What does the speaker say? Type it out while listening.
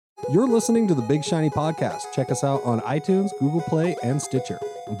You're listening to the Big Shiny Podcast. Check us out on iTunes, Google Play, and Stitcher.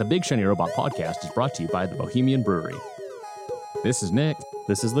 The Big Shiny Robot Podcast is brought to you by the Bohemian Brewery. This is Nick.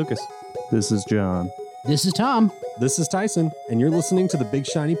 This is Lucas. This is John. This is Tom. This is Tyson, and you're listening to the Big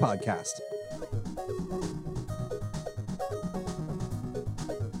Shiny Podcast.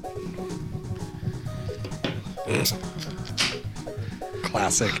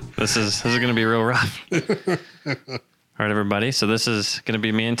 Classic. This is going to be real rough. All right, everybody. So this is going to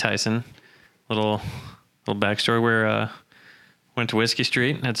be me and Tyson. Little backstory. Went to Whiskey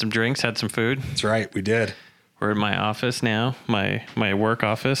Street, had some drinks, had some food. That's right. We did. We're at my office now, my work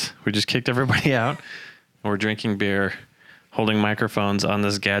office. We just kicked everybody out. We're drinking beer, holding microphones on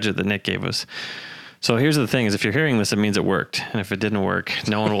this gadget that Nick gave us. So here's the thing: is if you're hearing this, it means it worked. And if it didn't work,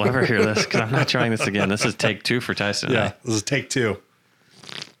 no one will ever hear this because I'm not trying this again. This is take 2 for Tyson. Yeah, this is take 2.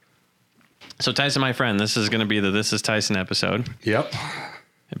 So Tyson, my friend, this is going to be the This Is Tyson episode. Yep.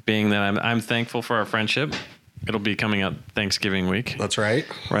 Being that I'm thankful for our friendship. It'll be coming up Thanksgiving week. That's right.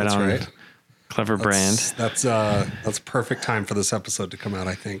 Right That's on. Right. Clever brand. That's perfect time for this episode to come out,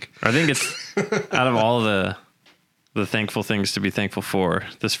 I think. I think it's out of all the thankful things to be thankful for,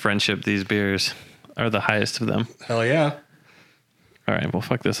 this friendship, these beers are the highest of them. Hell yeah. All right, well,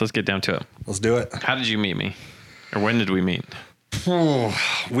 fuck this. Let's get down to it. Let's do it. How did you meet me? Or when did we meet?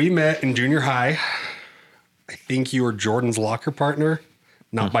 We met in junior high. I think you were Jordan's locker partner,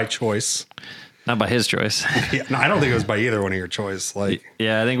 not by choice. Not by his choice. Yeah, no, I don't think it was by either one of your choice. Like,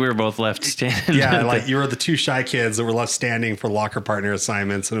 Yeah, I think we were both left standing. yeah, like you were the 2 shy kids that were left standing for locker partner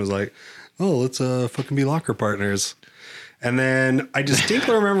assignments, and it was like, oh, let's fucking be locker partners. And then I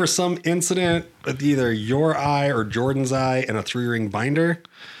distinctly remember some incident with either your eye or Jordan's eye and a 3-ring binder.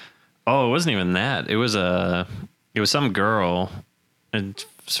 Oh, it wasn't even that. It was some girl, and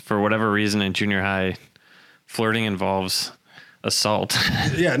for whatever reason in junior high, flirting involves assault.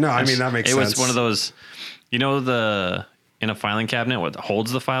 Yeah, no, I mean, that makes sense. It was one of those, in a filing cabinet, what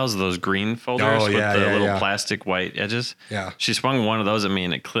holds the files, those green folders with the little plastic white edges. Yeah. She swung one of those at me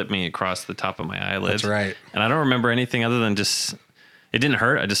and it clipped me across the top of my eyelid. That's right. And I don't remember anything other than just, it didn't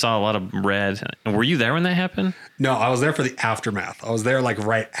hurt. I just saw a lot of red. And were you there when that happened? No, I was there for the aftermath. I was there like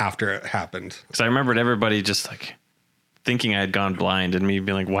right after it happened. Because I remembered everybody just like thinking I had gone blind and me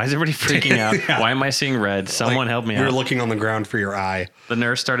being like, why is everybody freaking out? Yeah. Why am I seeing red? Someone help me out. We were looking on the ground for your eye. The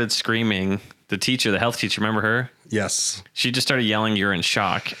nurse started screaming. The teacher, the health teacher, remember her? Yes. She just started yelling, "You're in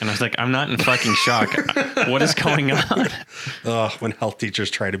shock." And I was like, I'm not in fucking shock. What is going on? When health teachers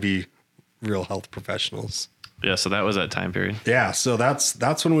try to be real health professionals. Yeah, so that was that time period. Yeah, so that's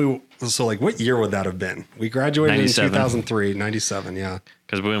when so like what year would that have been? We graduated 97. in 2003, 97, yeah.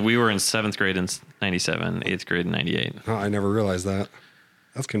 Because when we were in 7th grade in 97, 8th grade in 98. Oh, I never realized that.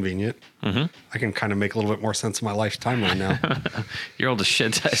 That's convenient. Mm-hmm. I can kind of make a little bit more sense of my life timeline now. You're old as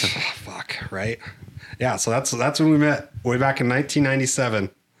shit, Tyson. Oh, fuck, right? Yeah, so that's when we met, way back in 1997.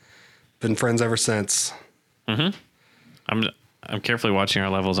 Been friends ever since. Mm-hmm. I'm carefully watching our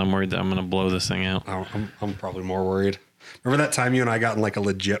levels. I'm worried that I'm going to blow this thing out. I'm probably more worried. Remember that time you and I got in like a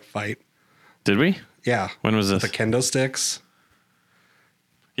legit fight? Did we? Yeah. When was this? The kendo sticks.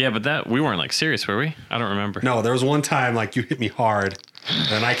 Yeah, but we weren't like serious, were we? I don't remember. No, there was one time like you hit me hard,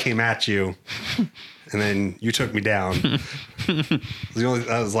 and I came at you, and then you took me down.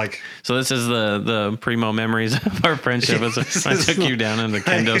 I was like, so this is the primo memories of our friendship. I took you down in the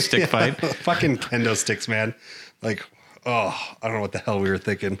kendo stick fight. Fucking kendo sticks, man. Like, oh, I don't know what the hell we were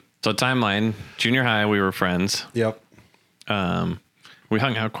thinking. So timeline, junior high, we were friends. Yep. We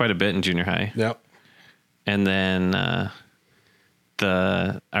hung out quite a bit in junior high. Yep. And then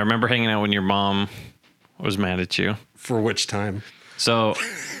I remember hanging out when your mom was mad at you. For which time? So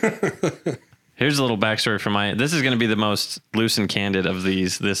here's a little backstory for this is going to be the most loose and candid of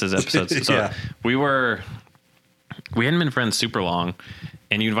these. This is episodes. So Yeah. we hadn't been friends super long,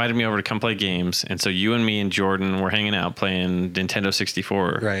 and you invited me over to come play games. And so you and me and Jordan were hanging out playing Nintendo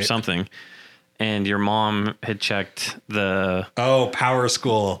 64 or something. And your mom had checked the Power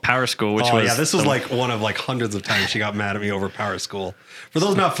School, which was this was like one of like hundreds of times she got mad at me over Power School. For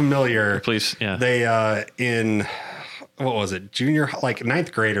those not familiar, please, yeah, they in what was it, junior, like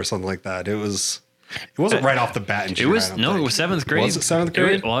 9th grade or something like that. It wasn't right off the bat in junior high, it was 7th grade. Was it 7th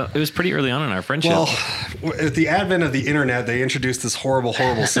grade? It was pretty early on in our friendship. Well, with the advent of the internet, they introduced this horrible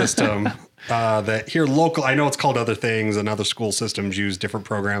system that here local, I know it's called other things and other school systems use different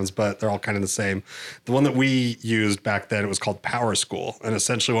programs, but they're all kind of the same. The one that we used back then, it was called Power School. And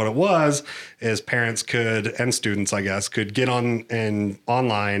essentially what it was is parents and students, I guess, could get on and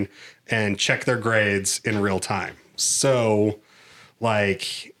online and check their grades in real time. So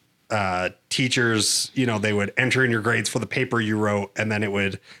like teachers, they would enter in your grades for the paper you wrote, and then it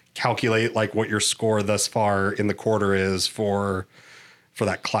would calculate like what your score thus far in the quarter is for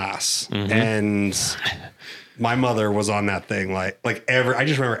that class. And my mother was on that thing. I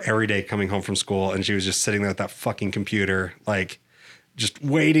just remember every day coming home from school and she was just sitting there at that fucking computer, like just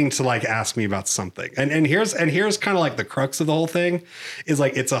waiting to like ask me about something. And here's kind of like the crux of the whole thing is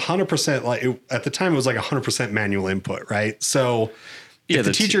like, it's 100% like at the time it was like 100% manual input. Right. So if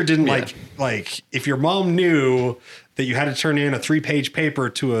the teacher didn't like if your mom knew that you had to turn in a 3-page paper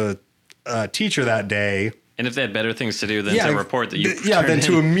to a teacher that day, and if they had better things to do than to report that you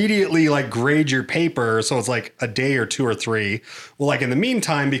to immediately like grade your paper, so it's like a day or 2 or 3. Well, like in the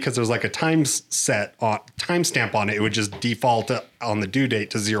meantime, because there's like a timestamp on it, it would just default on the due date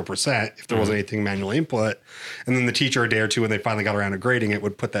to 0% if there wasn't anything manual input. And then the teacher a day or 2, when they finally got around to grading it,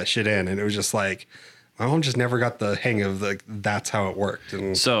 would put that shit in, and it was just like my mom just never got the hang of that's how it worked.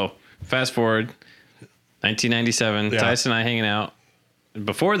 And so fast forward, 1997, Tyson and I hanging out.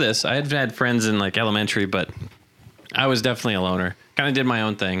 Before this, I had friends in like elementary, but I was definitely a loner. Kind of did my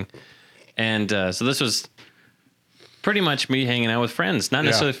own thing. And so this was pretty much me hanging out with friends. Not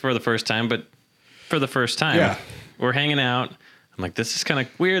necessarily for the first time, but for the first time. Yeah. We're hanging out. I'm like, this is kind of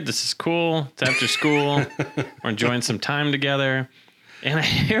weird. This is cool. It's after school. We're enjoying some time together. And I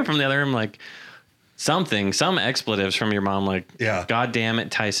hear from the other room like, some expletives from your mom, like, God damn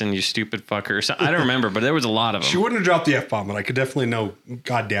it, Tyson, you stupid fucker. So, I don't remember, but there was a lot of them. She wouldn't have dropped the F-bomb, but I could definitely know,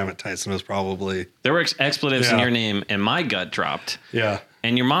 God damn it, Tyson was probably. There were expletives in your name, and my gut dropped. Yeah.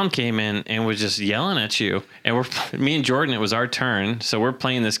 And your mom came in and was just yelling at you. And me and Jordan, it was our turn. So we're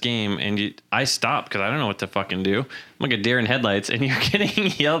playing this game, and I stopped because I don't know what to fucking do. I'm like a deer in headlights, and you're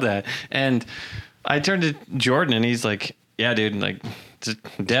getting yelled at. And I turned to Jordan, and he's like, yeah, dude, like,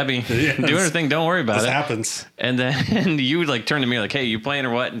 Debbie, doing her thing. Don't worry about it. This happens. And then you like turn to me like, hey, you playing or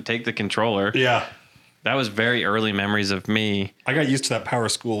what? And take the controller. Yeah. That was very early memories of me. I got used to that power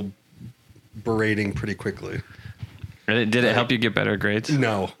school berating pretty quickly. Did it help you get better grades?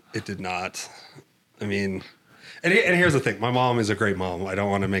 No, it did not. I mean, and here's the thing. My mom is a great mom. I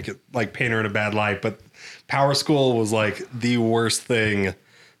don't want to make it like paint her in a bad light, but power school was like the worst thing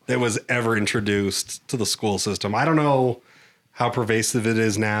that was ever introduced to the school system. I don't know how pervasive it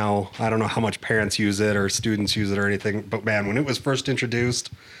is now. I don't know how much parents use it or students use it or anything. But man, when it was first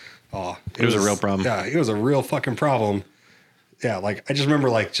introduced, it was a real problem. Yeah, it was a real fucking problem. Yeah, like I just remember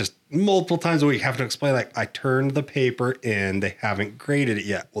like just multiple times a week having to explain like I turned the paper in, they haven't graded it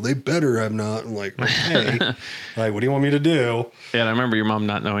yet. Well, they better have not. I'm like, okay, like what do you want me to do? Yeah, and I remember your mom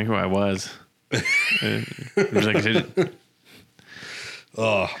not knowing who I was. It was like,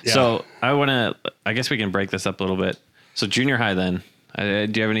 So I guess we can break this up a little bit. So junior high then,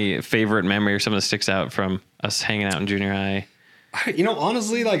 do you have any favorite memory or something that sticks out from us hanging out in junior high?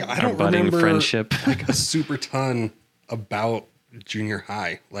 Honestly, like I don't remember friendship like a super ton about junior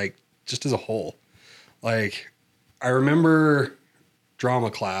high, like just as a whole. Like I remember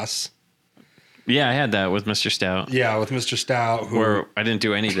drama class. Yeah, I had that with Mr. Stout. Yeah, with Mr. Stout. Where I didn't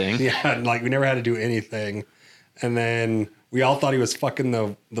do anything. Yeah, like we never had to do anything. And then we all thought he was fucking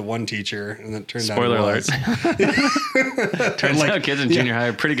the one teacher, and then it turned Spoiler out he alert. Turns out kids in junior high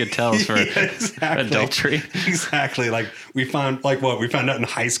are pretty good tells for adultery. Exactly. Like we found out in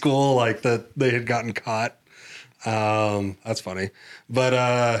high school, like that they had gotten caught. That's funny.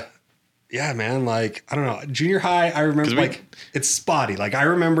 But yeah, man, like I don't know. Junior high, I remember like it's spotty. Like I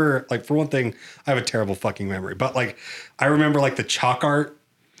remember, like for one thing, I have a terrible fucking memory. But like I remember like the chalk art.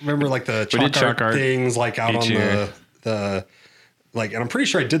 Remember like the chalk art things like out on the like, and I'm pretty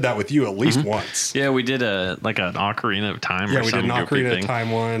sure I did that with you at least once. Yeah, we did an Ocarina of Time. Yeah, we did an Ocarina of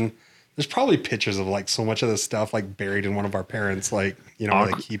Time one. There's probably pictures of like so much of this stuff like buried in one of our parents, like where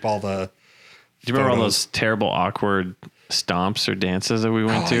they keep all the. Do you remember all those terrible awkward stomps or dances that we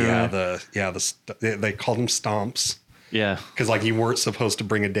went to? Yeah, they called them stomps. Yeah, because like you weren't supposed to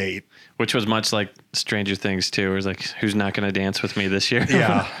bring a date, which was much like Stranger Things too. It was like, who's not going to dance with me this year?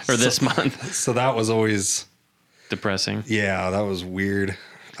 Yeah, or this month. So that was always depressing. Yeah, that was weird.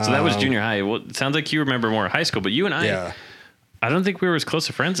 So that was junior high. Well, it sounds like you remember more high school, but you and I, I don't think we were as close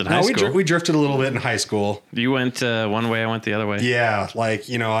of friends in high school. We drifted a little bit in high school. You went one way, I went the other way. Yeah, like,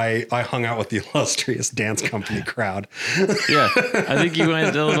 I hung out with the illustrious dance company crowd. Yeah, I think you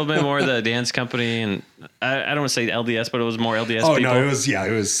went a little bit more the dance company, and I don't want to say LDS, but it was more LDS people. No,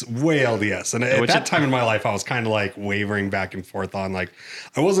 it was way LDS. And at that time in my life, I was kind of like wavering back and forth on like,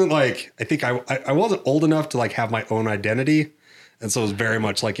 I wasn't like, I think I wasn't old enough to like have my own identity. And so it was very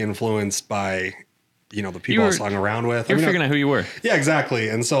much like influenced by you know, the people I hung around with. You're figuring out who you were. Yeah, exactly.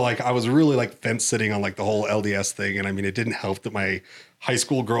 And so like I was really like fence sitting on like the whole LDS thing. And I mean, it didn't help that my high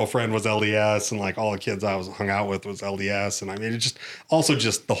school girlfriend was LDS and like all the kids I was hung out with was LDS. And I mean, it just also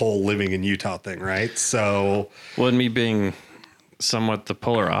just the whole living in Utah thing, right? So well, and me being somewhat the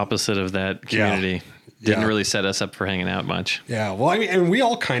polar opposite of that community didn't really set us up for hanging out much. Yeah. Well, I mean, and we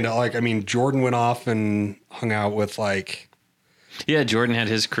all kind of like, I mean, Jordan went off and hung out with like, yeah, Jordan had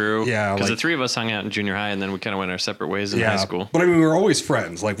his crew. Yeah. Because like, the three of us hung out in junior high and then we kind of went our separate ways in high school. But I mean, we were always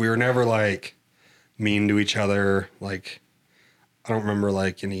friends. Like we were never like mean to each other. Like, I don't remember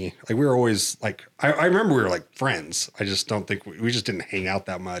like any, like we were always like, I remember we were like friends. I just don't think we just didn't hang out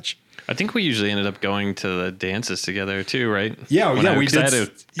that much. I think we usually ended up going to the dances together too, right? Yeah, we did. I had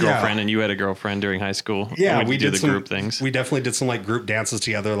a girlfriend and you had a girlfriend during high school. Yeah, we did the group things. We definitely did some like group dances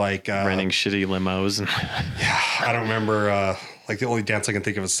together, like renting shitty limos. And yeah, I don't remember. Like the only dance I can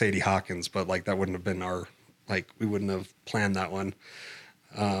think of is Sadie Hawkins, but like that wouldn't have been our like we wouldn't have planned that one.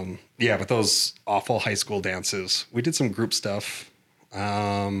 Yeah, but those awful high school dances, we did some group stuff.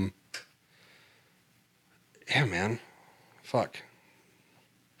 Yeah, man, fuck.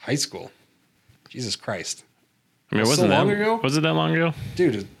 High school. Jesus Christ. I mean, wasn't that long ago? Was it that long ago?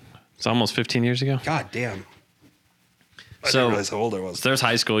 Dude. It's almost 15 years ago. God damn. I didn't realize how old I was. So there's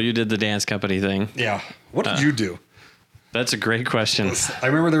high school. You did the dance company thing. Yeah. What did you do? That's a great question. I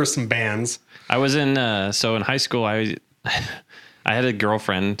remember there were some bands. I was in, so in high school, I had a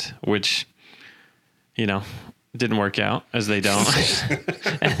girlfriend, which, you know, didn't work out, as they don't.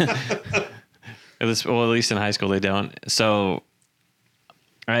 Well, at least in high school, they don't. So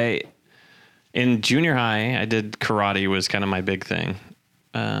in junior high, I did karate was kind of my big thing.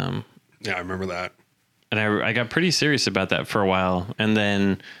 Yeah, I remember that. And I got pretty serious about that for a while. And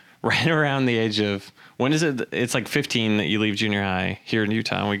then right around the age of, when is it? It's like 15 that you leave junior high here in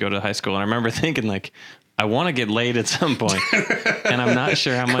Utah and we go to high school. And I remember thinking like, I want to get laid at some point. And I'm not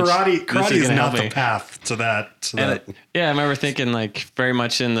sure how much karate is not the path to that. Yeah, I remember thinking like very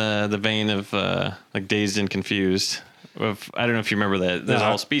much in the vein of like Dazed and Confused. I don't know if you remember that. There's a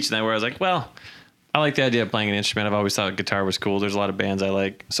whole speech in that where I was like, well, I like the idea of playing an instrument. I've always thought guitar was cool. There's a lot of bands I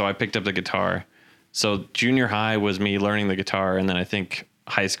like. So I picked up the guitar. So junior high was me learning the guitar. And then I think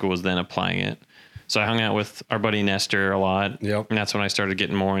high school was then applying it. So I hung out with our buddy Nestor a lot. Yep. And that's when I started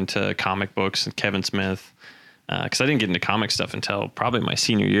getting more into comic books and Kevin Smith. Because I didn't get into comic stuff until probably my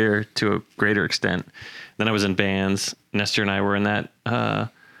senior year to a greater extent. Then I was in bands. Nestor and I were in that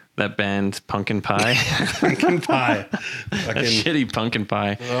band, Pumpkin Pie. Pumpkin Pie. That shitty Pumpkin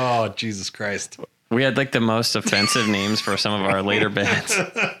Pie. Oh, Jesus Christ. We had like the most offensive names for some of our later bands.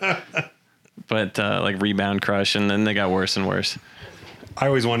 But like Rebound Crush, and then they got worse and worse. I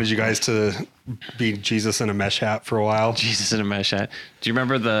always wanted you guys to be Jesus in a mesh hat for a while. Jesus in a mesh hat. Do you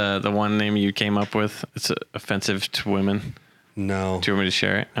remember the one name you came up with? It's offensive to women. No. Do you want me to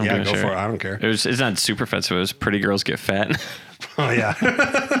share it? I'm go for it. I don't care. It's not super offensive. It was Pretty Girls Get Fat. Oh, yeah.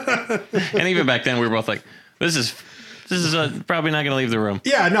 And even back then, we were both like, this is probably not going to leave the room.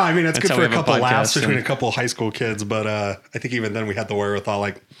 Yeah, no, I mean, it's good for a couple laughs between a couple high school kids, but I think even then we had the wherewithal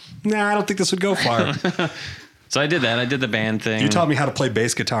like, nah, I don't think this would go far. So I did that. I did the band thing. You taught me how to play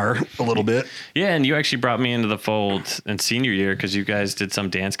bass guitar a little bit. Yeah, and you actually brought me into the fold in senior year because you guys did some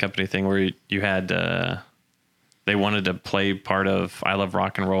dance company thing where you had they wanted to play part of I Love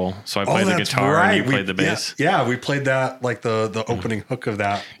Rock and Roll. So I played the guitar and you played the bass. Yeah, we played that, like the opening hook of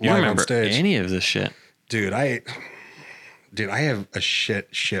that live on stage. Any of this shit? Dude, I have a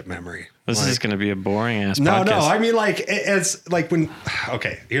shit memory. This is going to be a boring ass podcast. No, I mean like it's like when,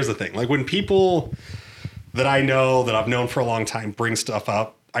 okay, here's the thing. Like when people that I know that I've known for a long time bring stuff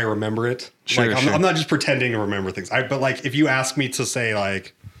up, I remember it. Sure, like I'm not just pretending to remember things. But like if you ask me to say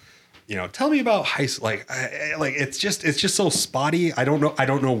like, you know, tell me about high school, like it's just so spotty. I don't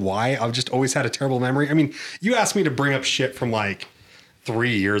know why. I've just always had a terrible memory. I mean, you asked me to bring up shit from like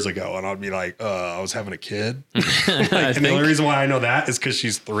 3 years ago and I'd be like, I was having a kid. And the only reason why I know that is because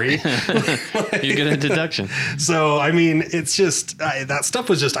she's 3. You get a deduction. So, I mean, it's just, that stuff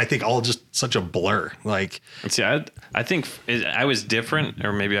was just, I think all just such a blur. Like, see, I think I was different,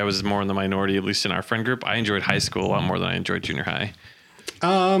 or maybe I was more in the minority, at least in our friend group. I enjoyed high school a lot more than I enjoyed junior high.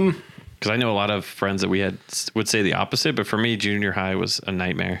 Because I know a lot of friends that we had would say the opposite, but for me, junior high was a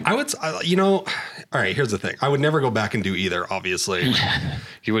nightmare. All right, here's the thing. I would never go back and do either, obviously.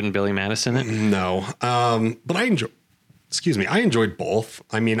 You wouldn't Billy Madison it? No. But I enjoyed both.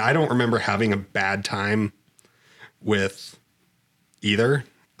 I mean, I don't remember having a bad time with either.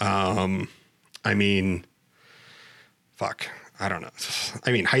 I mean, fuck, I don't know.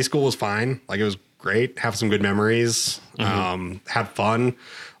 I mean, high school was fine. Like, it was great. Have some good memories. Have fun.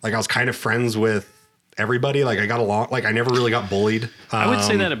 Like, I was kind of friends with everybody. Like I got along, like I never really got bullied. I would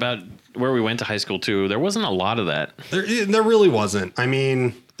say that about where we went to high school too. There wasn't a lot of that. There really wasn't. I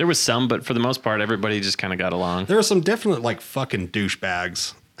mean, there was some, but for the most part, everybody just kind of got along. There were some definite like fucking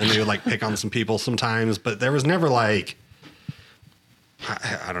douchebags, and they would like pick on some people sometimes, but there was never like,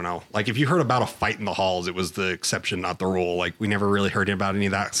 I don't know. Like if you heard about a fight in the halls, it was the exception, not the rule. Like we never really heard about any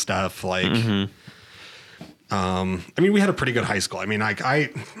of that stuff. Like, I mean, we had a pretty good high school. I mean, like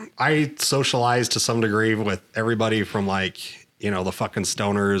I socialized to some degree with everybody from like, you know, the fucking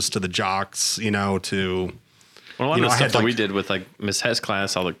stoners to the jocks, you know, to, well, a lot of the stuff that we did with like Miss Hess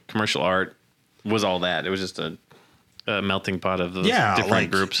class, all the commercial art was all that. It was just a melting pot of those different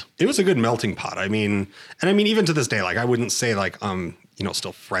groups. It was a good melting pot. I mean, and I mean, even to this day, like I wouldn't say like, you know,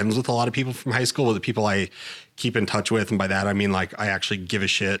 still friends with a lot of people from high school, but the people I keep in touch with. And by that, I mean, like I actually give a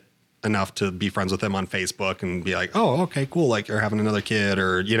shit enough to be friends with them on Facebook and be like, oh, okay, cool. Like you're having another kid,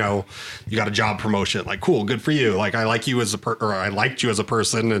 or, you know, you got a job promotion. Like, cool, good for you. Like I like you as I liked you as a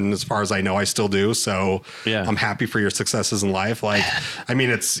person. And as far as I know, I still do. So yeah, I'm happy for your successes in life. Like, I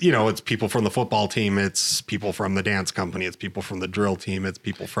mean, it's, you know, it's people from the football team. It's people from the dance company. It's people from the drill team. It's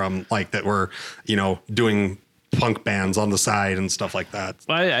people from like that were, you know, doing punk bands on the side and stuff like that.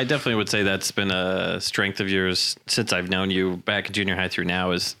 Well, I definitely would say that's been a strength of yours since I've known you back in junior high through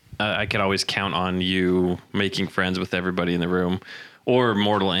now is I could always count on you making friends with everybody in the room or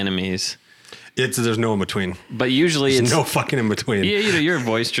mortal enemies. There's no in between, but usually there's it's no fucking in between. Yeah. You know, you're a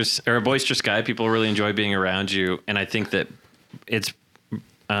boisterous guy. People really enjoy being around you. And I think that it's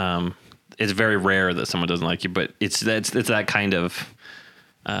very rare that someone doesn't like you, but it's that kind of,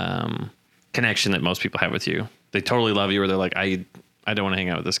 connection that most people have with you. They totally love you, or they're like, I don't want to hang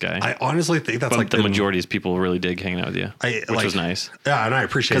out with this guy. I honestly think that's but like the majority of people really dig hanging out with you, which was nice. Yeah, and I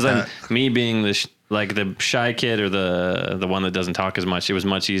appreciate that. Because me being the shy kid or the one that doesn't talk as much, it was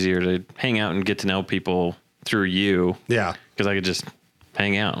much easier to hang out and get to know people through you. Yeah, because I could just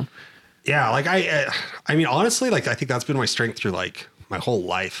hang out. Yeah, like I mean, honestly, like I think that's been my strength through like my whole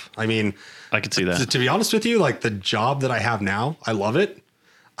life. I mean, I could see that. To be honest with you, like the job that I have now, I love it.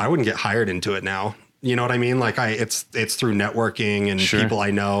 I wouldn't get hired into it now. You know what I mean? Like it's through networking and people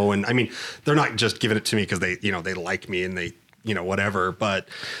I know. And I mean, they're not just giving it to me because they, you know, they like me and they, you know, whatever, but,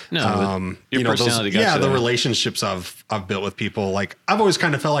 your you know, the there. relationships I've built with people, like I've always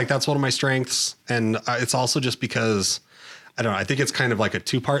kind of felt like that's one of my strengths. And it's also just because I don't know, I think it's kind of like a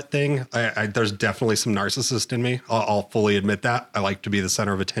 2-part thing. There's definitely some narcissist in me. I'll fully admit that. I like to be the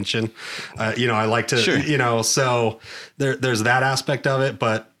center of attention. You know, I like to, you know, so there's that aspect of it,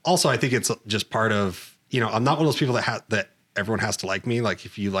 but also I think it's just part of, you know, I'm not one of those people that everyone has to like me. Like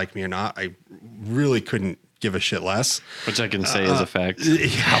if you like me or not, I really couldn't give a shit less. Which I can say is a fact.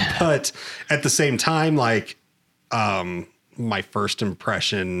 Yeah, but at the same time, like my first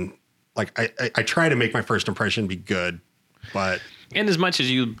impression, like I try to make my first impression be good, but and as much as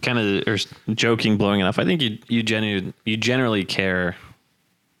you kind of are joking, blowing it off, I think you generally care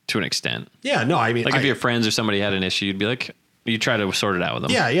to an extent. Yeah, no, I mean, like if your friends or somebody had an issue, you'd be like, you try to sort it out with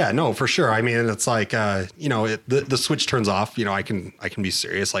them. Yeah, no, for sure. I mean, it's like, you know, the switch turns off. You know, I can be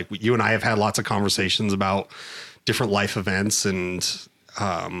serious. Like you and I have had lots of conversations about different life events, and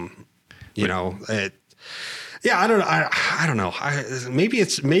you know, yeah, I don't know.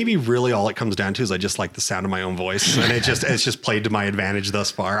 Maybe really all it comes down to is I just like the sound of my own voice, and it's just played to my advantage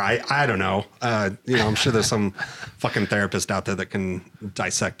thus far. I don't know. You know, I'm sure there's some fucking therapist out there that can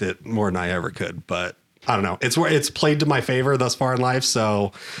dissect it more than I ever could, but I don't know. It's played to my favor thus far in life.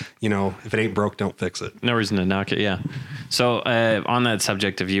 So, you know, if it ain't broke, don't fix it. No reason to knock it. Yeah. So on that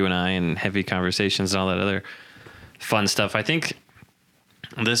subject of you and I and heavy conversations and all that other fun stuff, I think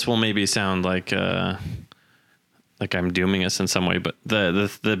this will maybe sound like I'm dooming us in some way, but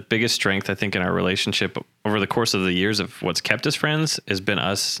the biggest strength I think in our relationship over the course of the years of what's kept us friends has been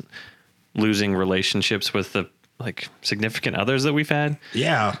us losing relationships with the like significant others that we've had.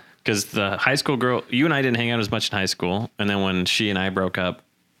 Yeah. Because the high school girl, you and I didn't hang out as much in high school. And then when she and I broke up,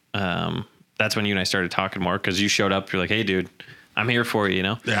 that's when you and I started talking more because you showed up. You're like, hey, dude, I'm here for you, you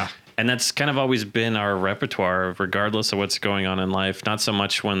know? Yeah. And that's kind of always been our repertoire, regardless of what's going on in life. Not so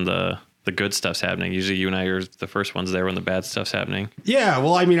much when the good stuff's happening. Usually you and I are the first ones there when the bad stuff's happening. Yeah.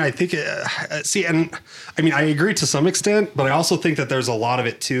 Well, I mean, I think, and I mean, I agree to some extent, but I also think that there's a lot of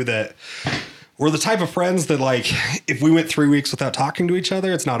it too that we're the type of friends that like, if we went 3 weeks without talking to each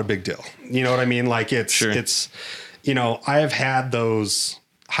other, it's not a big deal. You know what I mean? Like it's, you know, I have had those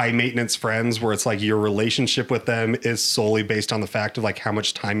high maintenance friends where it's like your relationship with them is solely based on the fact of like how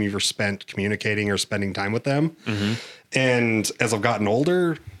much time you've spent communicating or spending time with them. Mm-hmm. And as I've gotten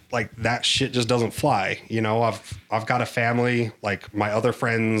older, like that shit just doesn't fly. You know, I've got a family. Like my other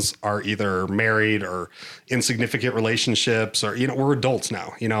friends are either married or in significant relationships, or, you know, we're adults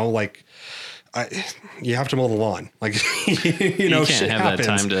now, you know, like you have to mow the lawn. Like, you know, you can't shit have happens.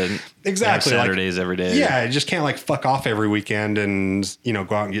 that time to Exactly. have Saturdays every day. Yeah, you just can't like fuck off every weekend and, you know,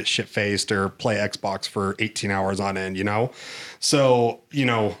 go out and get shit faced or play Xbox for 18 hours on end, you know? So, you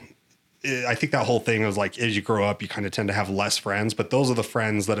know, I think that whole thing was like, as you grow up, you kind of tend to have less friends, but those are the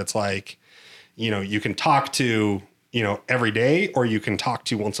friends that it's like, you know, you can talk to, you know, every day, or you can talk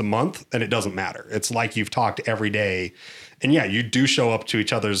to once a month, and it doesn't matter. It's like you've talked every day. And yeah, you do show up to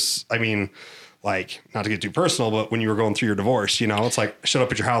each other's, I mean, like, not to get too personal, but when you were going through your divorce, you know, it's like I showed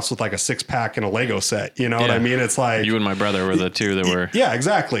up at your house with like a 6-pack and a Lego set. You know what I mean? It's like you and my brother were the two that were yeah,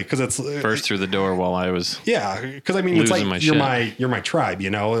 exactly. Cause it's first through the door while I was cause I mean, it's like losing you're my tribe,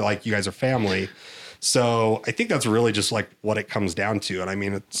 you know, like you guys are family. So I think that's really just like what it comes down to. And I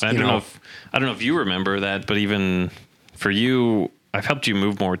mean, it's, I don't know if you remember that, but even for you, I've helped you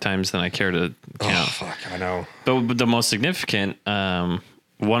move more times than I care to count. Oh, fuck, I know. But the most significant,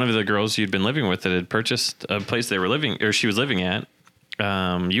 one of the girls you'd been living with that had purchased a place they were living, or she was living at, you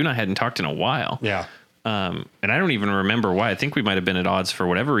and I hadn't talked in a while. Yeah. And I don't even remember why. I think we might have been at odds for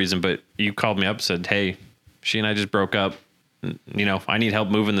whatever reason, but you called me up and said, hey, she and I just broke up. You know, I need help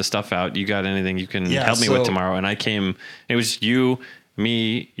moving the stuff out. You got anything you can help me with tomorrow? And I came, it was you,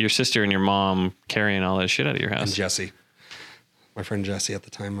 me, your sister, and your mom carrying all that shit out of your house. And Jesse, my friend Jesse at the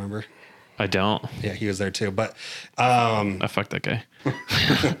time, remember? I don't. Yeah, he was there too. But I fucked that guy.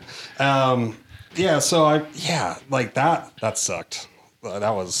 yeah, so like that sucked.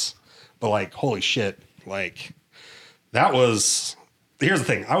 That was, but like, holy shit, like that was, here's the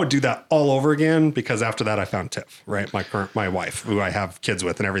thing. I would do that all over again, because after that I found Tiff, right? My wife, who I have kids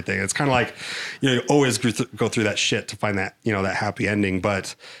with and everything. It's kind of like, you know, you always go through that shit to find that, you know, that happy ending.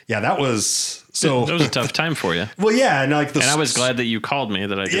 But yeah, that was, so that was a tough time for you. well, yeah. And like, and I was glad that you called me,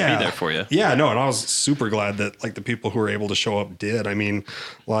 that I could be there for you. Yeah, no. And I was super glad that like the people who were able to show up did. I mean,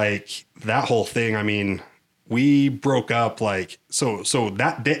 like that whole thing, I mean, we broke up like, so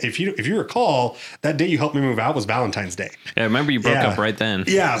that day, if you recall, that day you helped me move out was Valentine's Day. Yeah, I remember you broke up right then.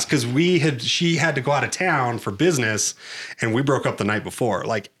 Yeah, it's because she had to go out of town for business, and we broke up the night before,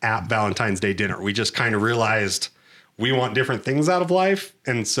 like at Valentine's Day dinner. We just kind of realized we want different things out of life.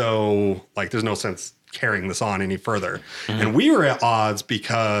 And so like, there's no sense carrying this on any further. Mm-hmm. And we were at odds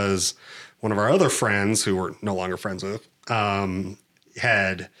because one of our other friends, who we're no longer friends with,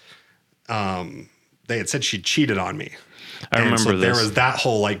 they had said she cheated on me. I remember so this. There was that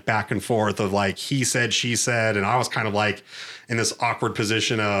whole like back and forth of like, he said, she said, and I was kind of like in this awkward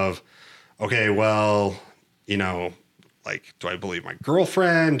position of, okay, well, you know, like, do I believe my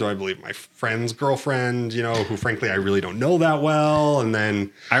girlfriend? Do I believe my friend's girlfriend, you know, who frankly I really don't know that well? And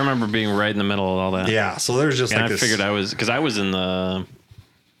then I remember being right in the middle of all that. Yeah. So there's just and like I figured because I was in the,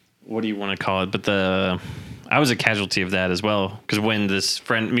 what do you want to call it? But I was a casualty of that as well. Because when this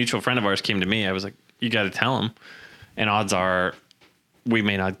mutual friend of ours came to me, I was like, you got to tell him. And odds are we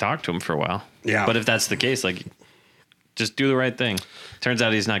may not talk to him for a while. Yeah. But if that's the case, like, just do the right thing. Turns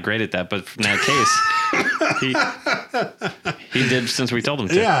out he's not great at that, but in that case, he did since we told him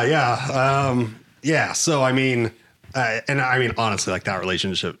to. Yeah, yeah. Yeah, so I mean, and I mean, honestly, like that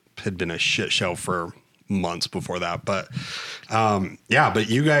relationship had been a shit show for months before that. But yeah, but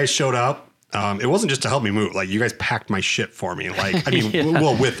you guys showed up. It wasn't just to help me move. Like, you guys packed my shit for me. Like, I mean,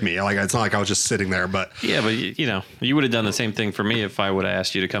 well, with me. Like, it's not like I was just sitting there, but. Yeah, but you know, you would have done the same thing for me if I would have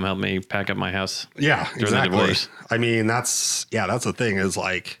asked you to come help me pack up my house. Yeah, during the divorce. I mean, that's the thing is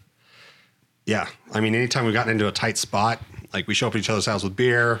like, yeah. I mean, anytime we've gotten into a tight spot, like we show up at each other's house with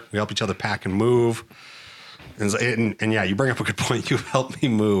beer, we help each other pack and move. And yeah, you bring up a good point. You helped me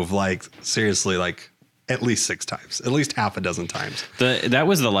move, like, seriously, like at least 6 times, at least half a dozen times. That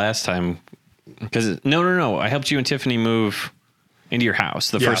was the last time. Because no, I helped you and Tiffany move into your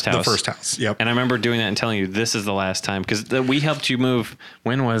house, the first house. Yep. And I remember doing that and telling you this is the last time, because we helped you move.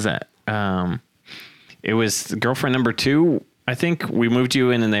 When was that? It was girlfriend number 2. I think we moved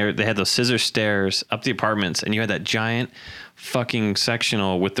you in, and they had those scissor stairs up the apartments, and you had that giant fucking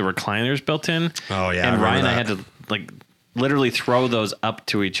sectional with the recliners built in. Oh yeah. And Ryan and I had to like literally throw those up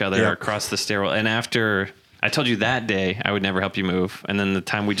to each other across the stairwell. And after I told you that day I would never help you move, and then the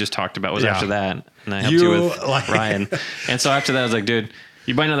time we just talked about was after that, and I helped you with Ryan. And so after that, I was like, dude,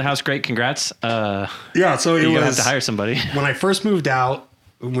 you buy another house, great, congrats. Yeah, so you're gonna have to hire somebody. When I first moved out,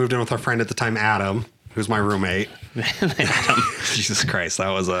 we moved in with our friend at the time, Adam, who's my roommate. Adam. Jesus Christ, that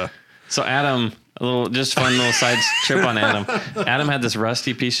was a. So Adam, a little just fun little side trip on Adam. Adam had this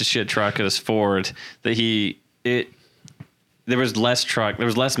rusty piece of shit truck, this Ford, that there was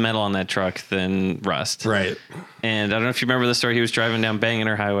less metal on that truck than rust. Right. And I don't know if you remember the story. He was driving down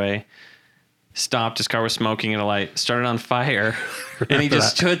Bangor Highway, stopped. His car was smoking at a light, started on fire, and he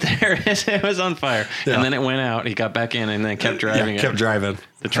just stood there and it was on fire. Yeah. And then it went out. He got back in and then kept driving Kept driving.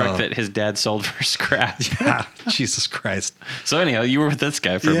 the truck that his dad sold for scrap. Yeah. Jesus Christ. So anyhow, you were with this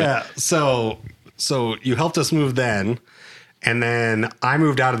guy for a bit. Yeah. So you helped us move then. And then I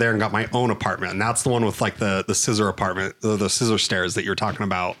moved out of there and got my own apartment. And that's the one with like the scissor apartment, the scissor stairs that you're talking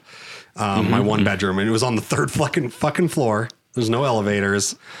about. My one bedroom. And it was on the third fucking floor. There's no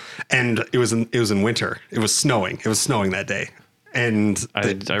elevators. And it was in winter. It was snowing. It was snowing that day. And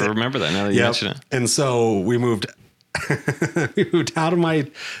I remember that now that you mention it. And so we moved out of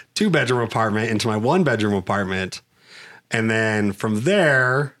my 2-bedroom apartment into my 1-bedroom apartment. And then from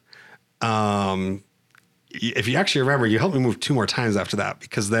there, if you actually remember, you helped me move 2 more times after that,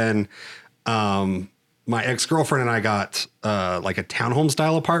 because then my ex-girlfriend and I got like a townhome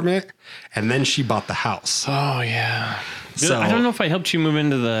style apartment, and then she bought the house. Oh, yeah. So I don't know if I helped you move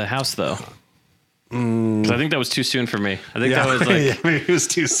into the house, though. Because I think that was too soon for me. I think that was like... yeah, maybe it was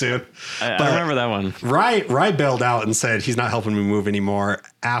too soon. I remember that one. Rye bailed out and said he's not helping me move anymore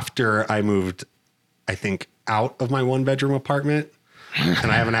after I moved, I think, out of my 1-bedroom apartment.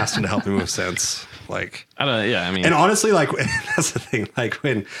 And I haven't asked him to help me move since. Like, and honestly, like, that's the thing. Like,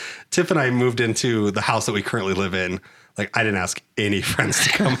 when Tiff and I moved into the house that we currently live in, like, I didn't ask any friends to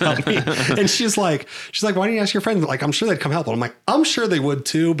come help me. And she's like, why didn't you ask your friends? Like, I'm sure they'd come help. And I'm like, I'm sure they would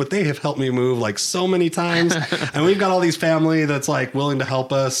too, but they have helped me move like so many times. And we've got all these family that's like willing to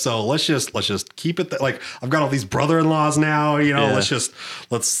help us. So let's just keep it that, like, I've got all these brother-in-laws now, you know,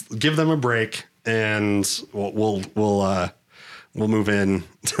 let's give them a break, and we'll move in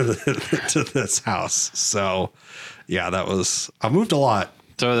to this house. So yeah, I've moved a lot.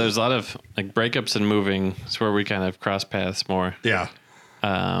 So there's a lot of like breakups and moving. It's where we kind of cross paths more. Yeah.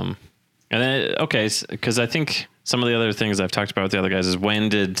 And then, okay, because I think some of the other things I've talked about with the other guys is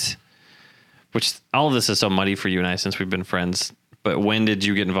which all of this is so muddy for you and I since we've been friends, but when did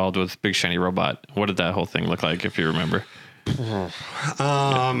you get involved with Big Shiny Robot? What did that whole thing look like, if you remember?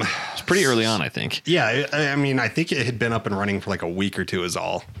 It's pretty early on, I think. Yeah. I mean, I think it had been up and running for like a week or two is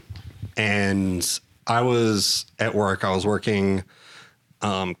all. And I was at work. I was working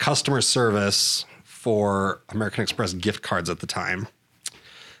customer service for American Express gift cards at the time.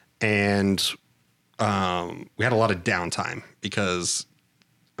 And we had a lot of downtime because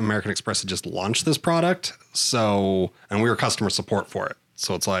American Express had just launched this product. And we were customer support for it.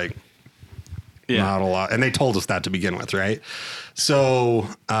 So it's like, not a lot. And they told us that to begin with, right? So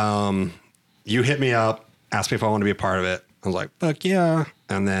you hit me up, asked me if I wanted to be a part of it. I was like, fuck yeah.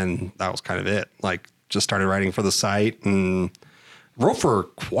 And then that was kind of it. Like, just started writing for the site and wrote for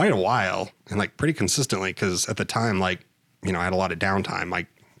quite a while, and like pretty consistently, because at the time, like, you know, I had a lot of downtime. Like,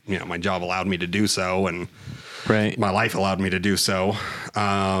 you know, my job allowed me to do so, and my life allowed me to do so.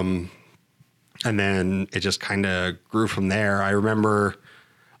 And then it just kind of grew from there. I remember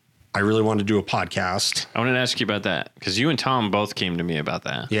I really wanted to do a podcast. I wanted to ask you about that, because you and Tom both came to me about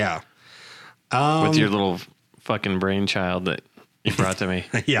that. Yeah. With your little fucking brainchild that you brought to me.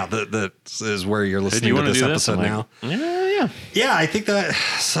 Yeah, that is where you're listening to this episode now. Yeah, I think that.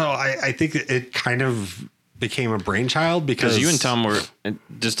 So I think it kind of became a brainchild because you and Tom were,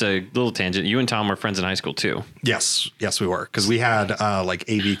 just a little tangent, you and Tom were friends in high school too. Yes, we were, because we had like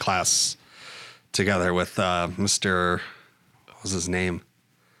AV class together with Mr. What was his name?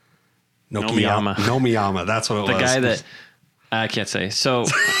 Nomiyama. That's what it was. The guy that I can't say. So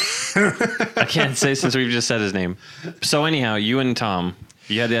I can't say since we've just said his name. So anyhow, you and Tom,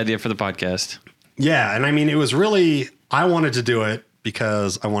 you had the idea for the podcast. Yeah, and I mean, it was really, I wanted to do it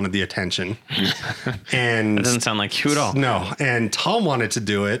because I wanted the attention. And that doesn't sound like you at all. No, and Tom wanted to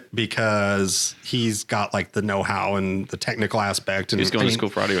do it because he's got like the know-how and the technical aspect. And he's going to school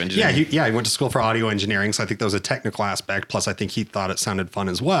for audio engineering. Yeah, he went to school for audio engineering, so I think there was a technical aspect. Plus, I think he thought it sounded fun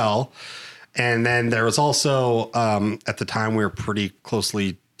as well. And then there was also, at the time, we were pretty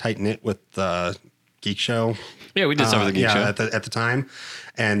closely tight-knit with the Geek Show. Yeah, we did some of the Geek Show. At the time.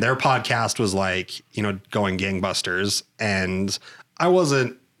 And their podcast was like, you know, going gangbusters. And I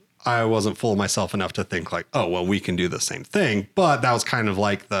wasn't full of myself enough to think like, oh, well, we can do the same thing. But that was kind of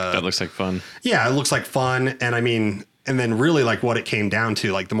like that looks like fun. Yeah, it looks like fun. And I mean, and then really like what it came down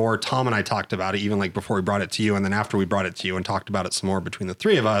to, like the more Tom and I talked about it, even like before we brought it to you, and then after we brought it to you and talked about it some more between the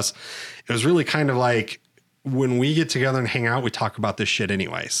three of us, it was really kind of like, when we get together and hang out, we talk about this shit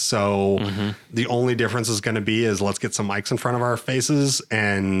anyway. So the only difference is going to be is let's get some mics in front of our faces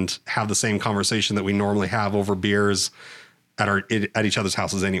and have the same conversation that we normally have over beers at each other's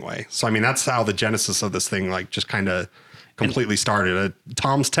houses anyway. So, I mean, that's how the genesis of this thing, like, just kind of completely started.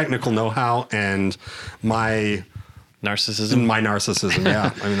 Tom's technical know-how and my narcissism.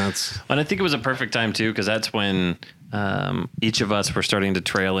 Yeah. I mean, that's. And I think it was a perfect time too, because that's when each of us were starting to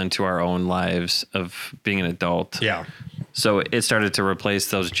trail into our own lives of being an adult. Yeah. So it started to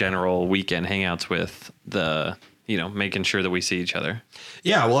replace those general weekend hangouts with the, making sure that we see each other.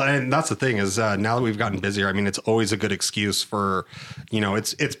 Yeah, well, and that's the thing is now that we've gotten busier, I mean, it's always a good excuse for,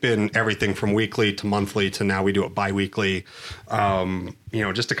 it's been everything from weekly to monthly to now we do it biweekly,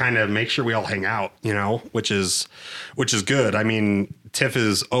 just to kind of make sure we all hang out, which is good. I mean, Tiff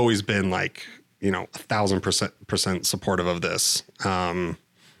has always been like, 1,000% supportive of this.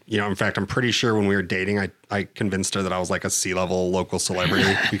 In fact, I'm pretty sure when we were dating, I convinced her that I was like a C-level local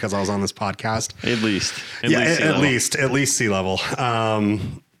celebrity because I was on this podcast. At least C-level.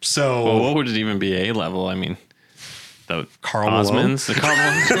 So well, what would it even be A-level? I mean, the Carl Osmonds,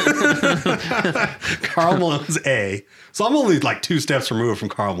 Carl Malone's A. So I'm only like 2 steps removed from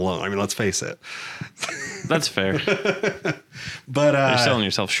Carl Malone. I mean, let's face it. That's fair. But you're selling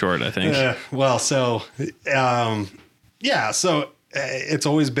yourself short, I think. So it's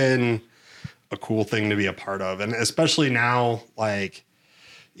always been a cool thing to be a part of. And especially now, like,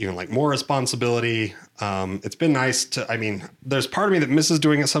 even like more responsibility. It's been nice there's part of me that misses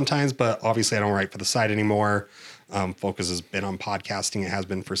doing it sometimes, but obviously I don't write for the site anymore. Focus has been on podcasting. It has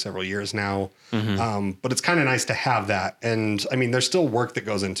been for several years now. Mm-hmm. But it's kind of nice to have that. And I mean, there's still work that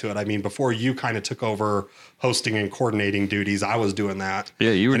goes into it. I mean, before you kind of took over hosting and coordinating duties, I was doing that.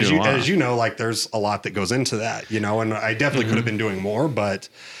 Yeah, you were doing a lot. As you know, like there's a lot that goes into that, and I definitely could have been doing more, but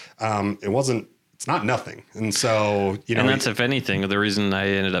it's not nothing. And so, and that's, if anything, the reason I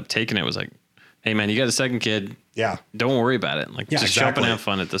ended up taking it was like, hey man, you got a second kid. Yeah. Don't worry about it. Like, just show up and have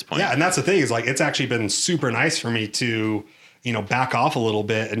fun at this point. Yeah. And that's the thing is like, it's actually been super nice for me to, back off a little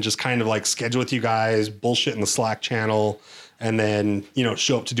bit and just kind of like schedule with you guys, bullshit in the Slack channel, and then,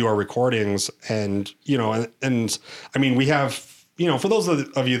 show up to do our recordings. And, and I mean, we have, for those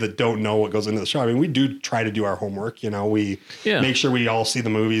of you that don't know what goes into the show, I mean, we do try to do our homework. We make sure we all see the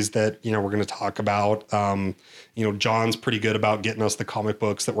movies that, we're going to talk about. John's pretty good about getting us the comic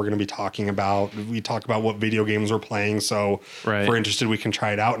books that we're going to be talking about. We talk about what video games we're playing. So if we're interested, we can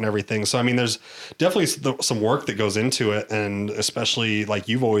try it out and everything. So, I mean, there's definitely some work that goes into it. And especially like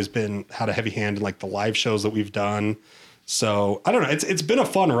you've always had a heavy hand in like the live shows that we've done. So I don't know. It's been a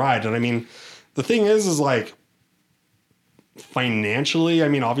fun ride. And I mean, the thing is like, financially, I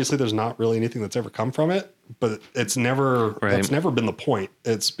mean, obviously there's not really anything that's ever come from it, but that's never been the point.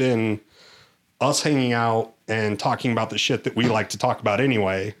 It's been us hanging out and talking about the shit that we like to talk about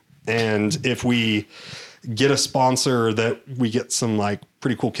anyway. And if we get a sponsor that we get some like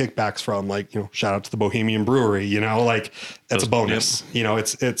pretty cool kickbacks from, like, shout out to the Bohemian Brewery, like that's a bonus. Yep.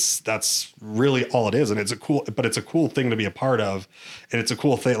 That's really all it is. And it's a cool thing to be a part of. And it's a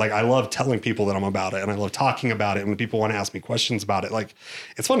cool thing. Like, I love telling people that I'm about it, and I love talking about it. And when people want to ask me questions about it, like,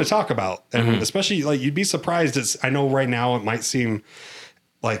 it's fun to talk about. And especially like, you'd be surprised. I know right now it might seem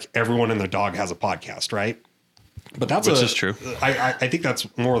like everyone and their dog has a podcast, right? But which is true. I think that's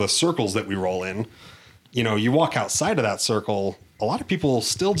more of the circles that we roll in. You walk outside of that circle, a lot of people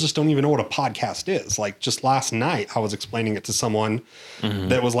still just don't even know what a podcast is. Like, just last night, I was explaining it to someone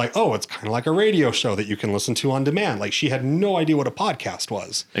that was like, oh, it's kind of like a radio show that you can listen to on demand. Like, she had no idea what a podcast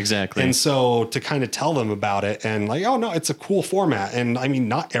was. Exactly. And so to kind of tell them about it and like, oh, no, it's a cool format. And I mean,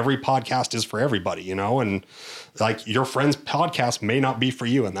 not every podcast is for everybody, and like your friend's podcast may not be for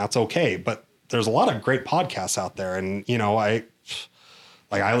you, and that's okay. But there's a lot of great podcasts out there. And,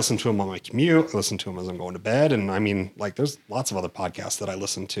 I listen to them on my commute. I listen to them as I'm going to bed. And I mean, like, there's lots of other podcasts that I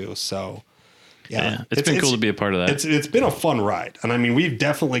listen to. So, yeah, it's been cool to be a part of that. It's been a fun ride. And I mean, we've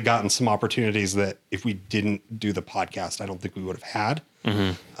definitely gotten some opportunities that if we didn't do the podcast, I don't think we would have had.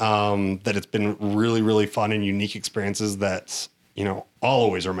 That it's been really, really fun and unique experiences that, I'll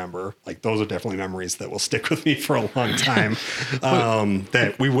always remember. Like, those are definitely memories that will stick with me for a long time,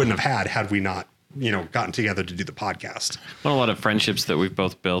 that we wouldn't have had we not, gotten together to do the podcast. Well, a lot of friendships that we've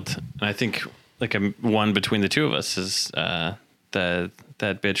both built. And I think like one between the two of us is that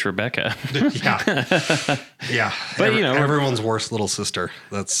bitch, Rebecca. Yeah. Yeah. But everyone's worst little sister.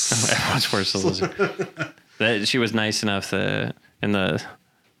 That's everyone's worst little sister. That she was nice enough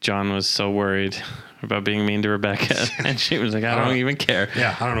John was so worried about being mean to Rebecca. And she was like, I don't even care.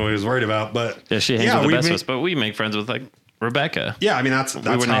 Yeah. I don't know what he was worried about, but yeah, she hangs with the best of us, but we make friends with like Rebecca. Yeah, I mean, that's we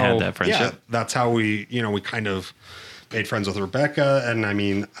wouldn't how, have had that friendship. Yeah, that's how we, we kind of made friends with Rebecca, and I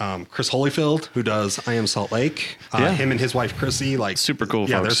mean Chris Holyfield, who does I Am Salt Lake. Him and his wife Chrissy, like super cool.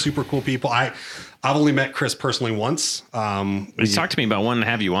 Yeah, folks. they're super cool people. I've only met Chris personally once. He's talked to me about wanting to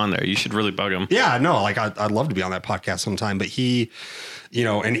have you on there. You should really bug him. Yeah, no, like I'd love to be on that podcast sometime. But he, you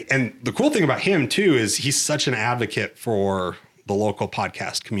know, and the cool thing about him too is he's such an advocate for the local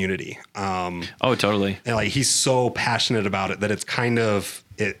podcast community. Oh, totally. And like he's so passionate about it that it's kind of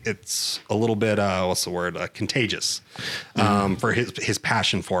it's a little bit what's the word contagious for his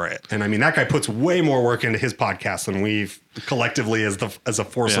passion for it. And I mean that guy puts way more work into his podcast than we've collectively as a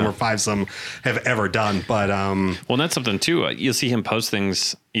foursome or fivesome have ever done. But well, that's something too. You'll see him post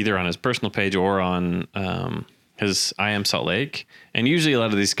things either on his personal page or on his I Am Salt Lake. And usually a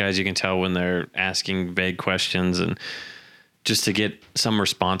lot of these guys you can tell when they're asking vague questions and just to get some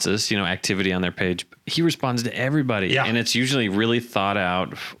responses, you know, activity on their page. He responds to everybody. Yeah. And it's usually really thought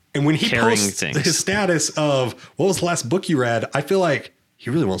out. And when he caring posts things. his status of what was the last book you read, I feel like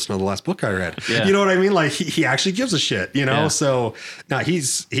he really wants to know the last book I read. Yeah. You know what I mean? Like he actually gives a shit, you know? Yeah. So now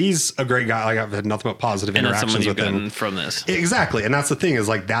he's a great guy. Like I've had nothing but positive And that's interactions someone you've with him. gotten from this. Exactly. And that's the thing is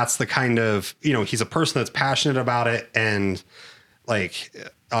like, that's the kind of, you know, he's a person that's passionate about it. And like,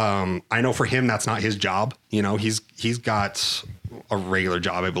 I know for him, that's not his job. You know, he's got a regular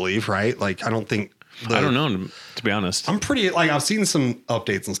job, I believe. Right. Like, I don't think I don't know, to be honest. I'm pretty like I've seen some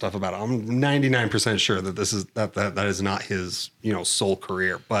updates and stuff about it. I'm 99% sure that this is that is not his, you know, sole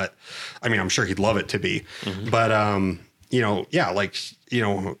career. But I mean, I'm sure he'd love it to be. But you know, yeah, like, you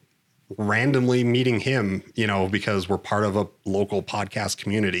know, randomly meeting him, you know, because we're part of a local podcast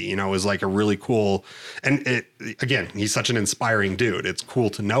community, you know, is like a really cool. And it again, he's such an inspiring dude. It's cool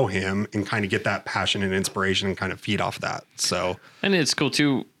to know him and kind of get that passion and inspiration and kind of feed off that. So, and it's cool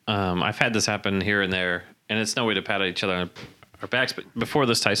too. I've had this happen here and there, and it's no way to pat each other on our backs. But before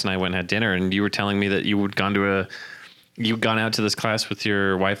this, Tyson and I went and had dinner, and you were telling me that you'd gone out to this class with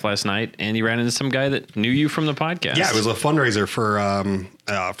your wife last night, and you ran into some guy that knew you from the podcast. yeah, it was a fundraiser for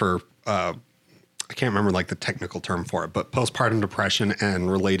I can't remember like the technical term for it, but postpartum depression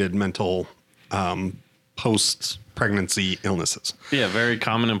and related mental post pregnancy illnesses. Yeah, very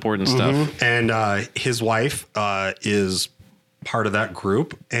common, important stuff. And his wife is part of that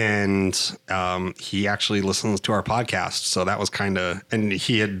group, and he actually listens to our podcast. So that was kind of, and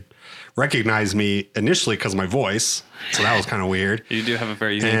he had recognized me initially because of my voice. So that was kind of weird. You do have a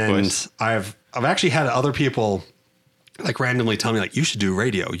very unique And voice. I've actually had other people like randomly tell me like, you should do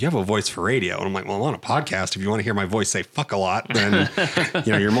radio. You have a voice for radio. And I'm like, well, I'm on a podcast. If you want to hear my voice say fuck a lot, then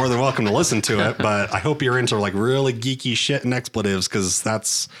you know, you're more than welcome to listen to it. But I hope you're into like really geeky shit and expletives, because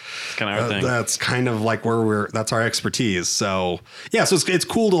that's kind of our thing. That's kind of like where that's our expertise. So yeah, so it's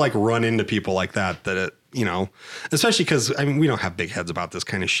cool to like run into people like that it, you know, especially because I mean, we don't have big heads about this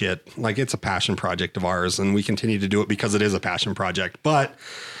kind of shit. Like it's a passion project of ours, and we continue to do it because it is a passion project. But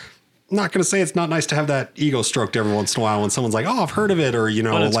not going to say it's not nice to have that ego stroked every once in a while when someone's like, oh, I've heard of it. Or, you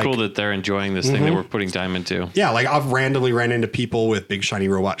know, Well, it's like, cool that they're enjoying this thing that we're putting time into. yeah, like I've randomly ran into people with big shiny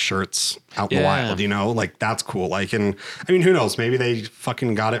robot shirts out in the Yeah. wild, you know, like that's cool. Like, and I mean, who knows, maybe they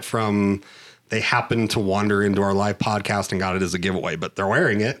fucking got it from, they happened to wander into our live podcast and got it as a giveaway, but they're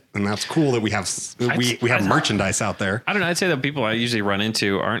wearing it. And that's cool that we have merchandise out there. I don't know. I'd say that people I usually run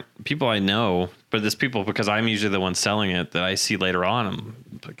into aren't people I know, but it's people because I'm usually the one selling it that I see later on. I'm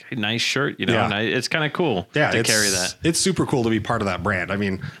like, hey, nice shirt, you know, Yeah. and it's kind of cool to carry that. It's super cool to be part of that brand. I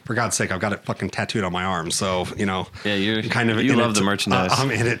mean, for God's sake, I've got it fucking tattooed on my arm. So, you know, Yeah, you I'm kind of you in love it the to- merchandise.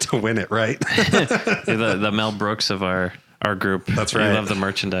 I'm in it to win it, right? You're the Mel Brooks of our group. That's right. You love the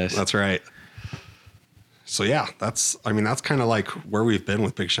merchandise. That's right. So yeah, that's kind of like where we've been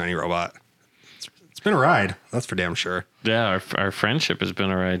with Big Shiny Robot. It's been a ride. That's for damn sure. Yeah, our friendship has been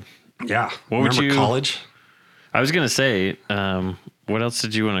all right. Yeah. What would Remember you- college? I was gonna say, what else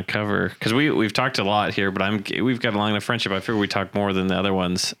did you want to cover? Because we've talked a lot here, but we've got a long enough friendship. I figure we talk more than the other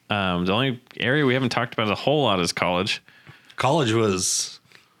ones. The only area we haven't talked about a whole lot is college. College was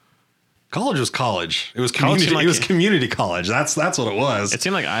college. It was College community. seemed like It was it- community college. That's what it was. It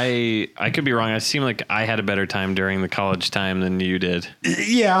seemed like I could be wrong. It seemed like I had a better time during the college time than you did.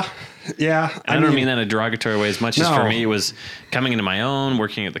 Yeah. I don't mean that in a derogatory way as much as for No. me it was coming into my own,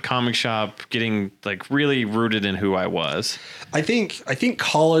 working at the comic shop, getting like really rooted in who I was. I think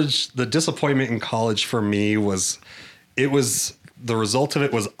college, the disappointment in college for me was the result of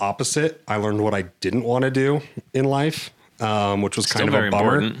it was opposite. I learned what I didn't want to do in life, which was kind of very a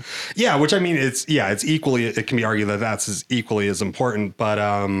bummer. important. Yeah, which I mean, it's equally, it can be argued that that's as equally as important, but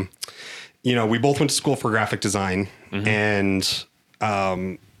you know, we both went to school for graphic design, and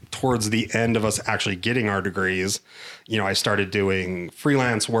towards the end of us actually getting our degrees, you know, I started doing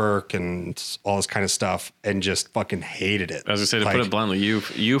freelance work and all this kind of stuff and just fucking hated it. I was gonna say, to put it bluntly,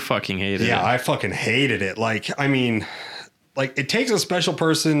 you fucking hated it. Yeah, I fucking hated it. Like, I mean, like it takes a special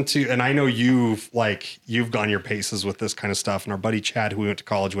person to, and I know you've gone your paces with this kind of stuff. And our buddy Chad, who we went to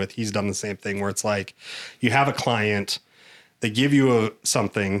college with, he's done the same thing where it's like you have a client, they give you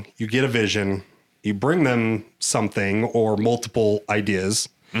something, you get a vision, you bring them something or multiple ideas,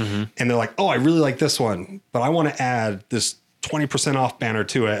 and they're like, oh, I really like this one, but I want to add this 20% off banner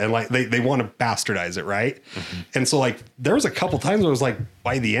to it. And like, they want to bastardize it. Right. And so like, there was a couple times where it was like,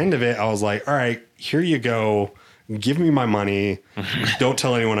 by the end of it, I was like, all right, here you go. Give me my money. Don't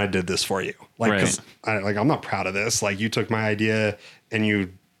tell anyone I did this for you. Like, right. 'cause I'm not proud of this. Like, you took my idea and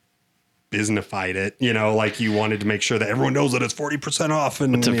you businessified it, you know, like you wanted to make sure that everyone knows that it's 40% off.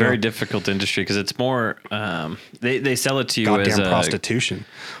 And it's a very difficult industry because it's more, they sell it to you as goddamn prostitution.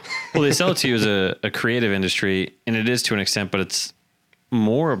 Well, they sell it to you as a creative industry, and it is to an extent, but it's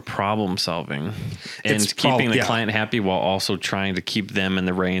more problem solving and keeping the client happy while also trying to keep them in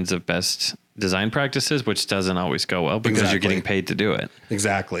the reins of best design practices, which doesn't always go well because you're getting paid to do it.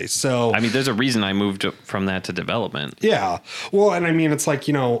 Exactly. So, I mean, there's a reason I moved from that to development. Yeah. Well, and I mean, it's like,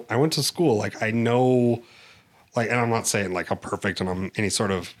 you know, I went to school, like I know, like, and I'm not saying like how perfect and I'm any sort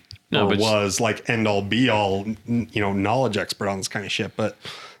of, was like end all be all, you know, knowledge expert on this kind of shit. But,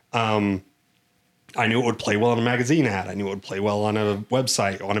 I knew it would play well in a magazine ad. I knew it would play well on a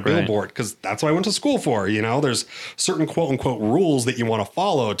website, on a billboard, because that's what I went to school for. You know, there's certain quote unquote rules that you want to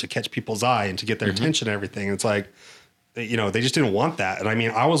follow to catch people's eye and to get their attention and everything. It's like, you know, they just didn't want that. And I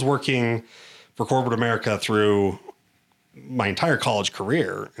mean, I was working for corporate America through my entire college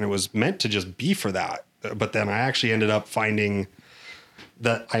career, and it was meant to just be for that. But then I actually ended up finding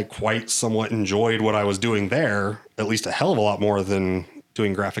that I quite somewhat enjoyed what I was doing there, at least a hell of a lot more than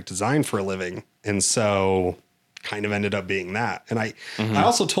doing graphic design for a living. And so kind of ended up being that. And I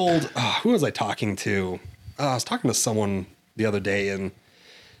also told, who was I talking to? I was talking to someone the other day, and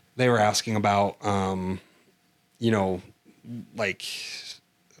they were asking about, you know, like,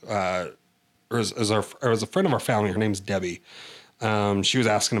 it was a friend of our family. Her name's Debbie. She was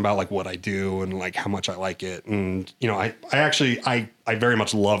asking about like what I do and like how much I like it. And, you know, I very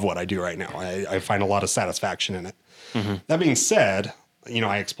much love what I do right now. I find a lot of satisfaction in it. That being said, you know,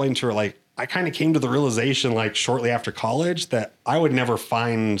 I explained to her, like, I kind of came to the realization, like, shortly after college that I would never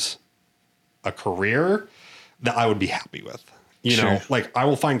find a career that I would be happy with. You know, like, I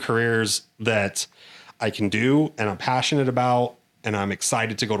will find careers that I can do and I'm passionate about and I'm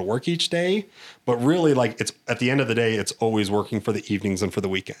excited to go to work each day. But really, like, it's at the end of the day, it's always working for the evenings and for the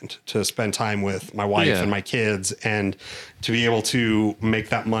weekend to spend time with my wife and my kids and to be able to make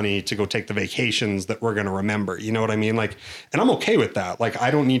that money to go take the vacations that we're going to remember. You know what I mean? Like, and I'm okay with that. Like, I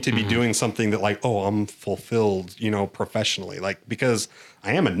don't need to be doing something that like, oh, I'm fulfilled, you know, professionally, like, because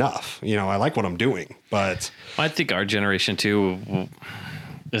I am enough, you know, I like what I'm doing, but I think our generation too,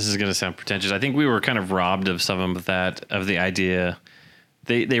 this is going to sound pretentious. I think we were kind of robbed of some of that, of the idea.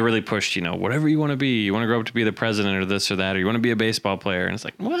 They really pushed, you know, whatever you want to be. You want to grow up to be the president or this or that, or you want to be a baseball player. And it's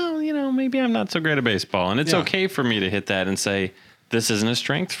like, well, you know, maybe I'm not so great at baseball. And it's okay for me to hit that and say, this isn't a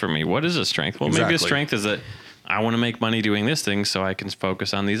strength for me. What is a strength? Well, maybe a strength is that I want to make money doing this thing so I can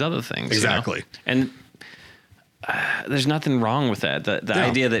focus on these other things. Exactly. You know? And there's nothing wrong with that. The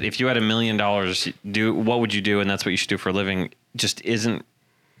idea that if you had $1 million, what would you do? And that's what you should do for a living just isn't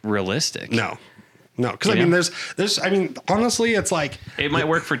realistic. No, because I mean, I mean, honestly, it's like it might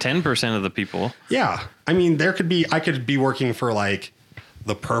work for 10% of the people. Yeah, I mean, I could be working for like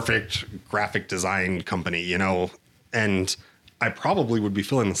the perfect graphic design company, you know, and I probably would be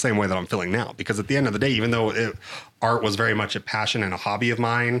feeling the same way that I'm feeling now. Because at the end of the day, even though art was very much a passion and a hobby of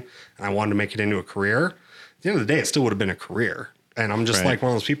mine, and I wanted to make it into a career, at the end of the day, it still would have been a career. And I'm just like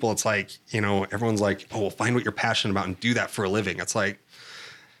one of those people. It's like, you know, everyone's like, oh, well, find what you're passionate about and do that for a living. It's like,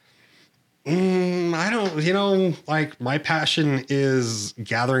 I don't, you know, like my passion is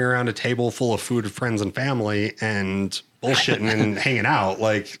gathering around a table full of food, friends and family and bullshitting and hanging out.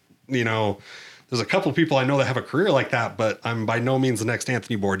 Like, you know, there's a couple of people I know that have a career like that, but I'm by no means the next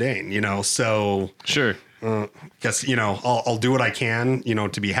Anthony Bourdain, you know? So sure. Guess, you know, I'll do what I can, you know,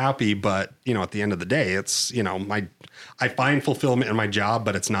 to be happy. But, you know, at the end of the day, it's, you know, I find fulfillment in my job,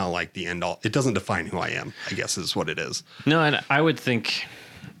 but it's not like the end all. It doesn't define who I am, I guess is what it is. No, and I would think,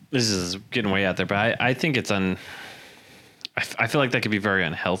 this is getting way out there, but I think it's I feel like that could be very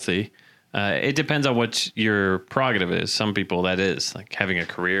unhealthy. It depends on what your prerogative is. Some people that is like having a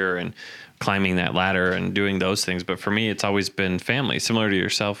career and climbing that ladder and doing those things. But for me, it's always been family, similar to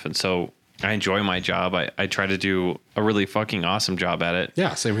yourself. And so I enjoy my job. I try to do a really fucking awesome job at it.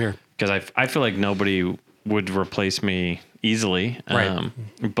 Yeah, same here. Because I feel like nobody would replace me easily. Right.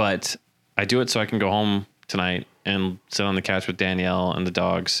 But I do it so I can go home tonight and sit on the couch with Danielle and the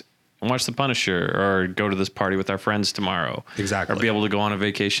dogs and watch The Punisher, or go to this party with our friends tomorrow. Exactly. Or be able to go on a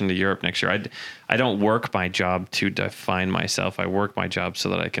vacation to Europe next year. I don't work my job to define myself. I work my job so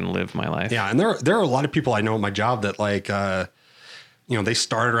that I can live my life. Yeah, and there are a lot of people I know at my job that like, they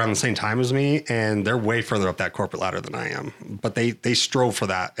started around the same time as me, and they're way further up that corporate ladder than I am. But they strove for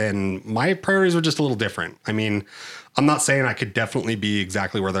that, and my priorities were just a little different. I mean, I'm not saying I could definitely be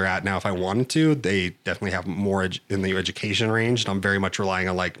exactly where they're at now if I wanted to. They definitely have more in the education range, and I'm very much relying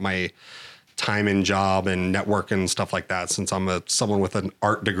on like my time in job and network and stuff like that, since I'm someone with an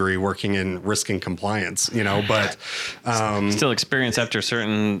art degree working in risk and compliance, but Still, experience after a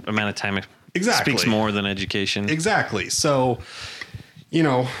certain amount of time Exactly. speaks more than education. Exactly. So,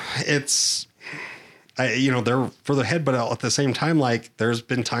 it's, they're further ahead, but at the same time, like there's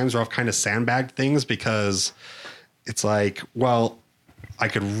been times where I've kind of sandbagged things because it's like, well, I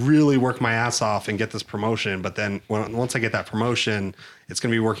could really work my ass off and get this promotion. But then once I get that promotion, it's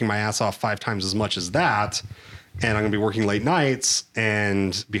going to be working my ass off 5 times as much as that. And I'm going to be working late nights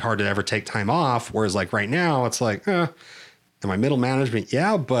and be hard to ever take time off. Whereas like right now it's like, am I middle management?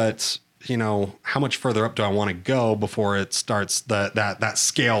 Yeah. But how much further up do I want to go before it starts that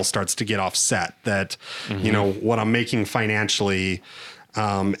scale starts to get offset, that, what I'm making financially,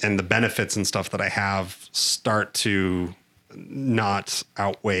 and the benefits and stuff that I have start to not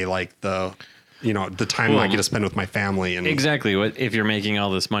outweigh like the time I get to spend with my family. And exactly. If you're making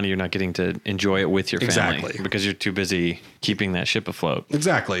all this money, you're not getting to enjoy it with your family. Exactly. Because you're too busy keeping that ship afloat.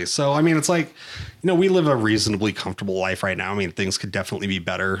 Exactly. So, I mean, it's like, we live a reasonably comfortable life right now. I mean, things could definitely be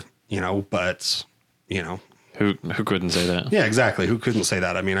better, but who couldn't say that? Yeah, exactly. Who couldn't say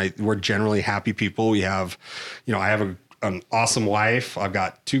that? I mean, we're generally happy people. We have, I have an awesome wife. I've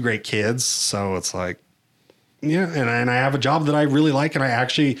got 2 great kids. So it's like, yeah. And I have a job that I really like. And I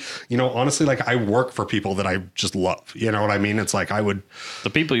actually, honestly, like I work for people that I just love. You know what I mean? It's like the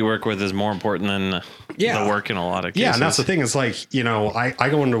people you work with is more important than the work in a lot of cases. Yeah. And that's the thing is like, I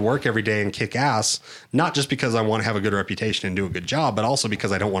go into work every day and kick ass, not just because I want to have a good reputation and do a good job, but also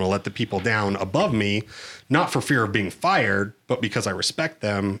because I don't want to let the people down above me, not for fear of being fired, but because I respect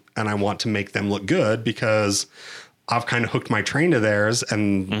them and I want to make them look good, because I've kind of hooked my train to theirs,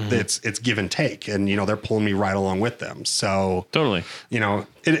 and it's give and take, and they're pulling me right along with them. So totally,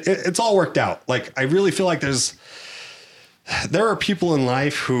 it's all worked out. Like I really feel like there are people in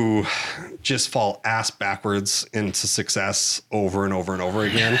life who just fall ass backwards into success over and over and over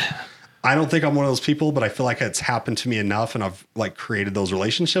again. I don't think I'm one of those people, but I feel like it's happened to me enough, and I've like created those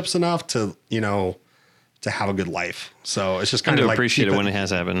relationships enough to to have a good life. So it's just kind of like appreciate it when it has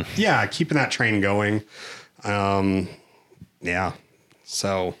happened. Yeah, keeping that train going. Yeah.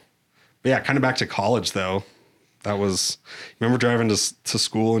 So, but yeah, kind of back to college though. That was, remember driving to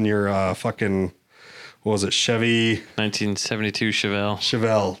school in your fucking, what was it, Chevy? 1972 Chevelle.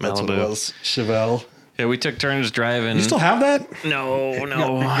 Chevelle. That's Malibu. what it was. Chevelle. Yeah, we took turns driving. You still have that? No. You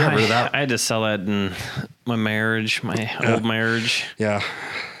got rid of that. I had to sell that in my marriage, my old marriage. Yeah.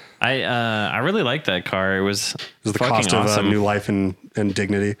 I really liked that car. It was the fucking cost awesome. of new life and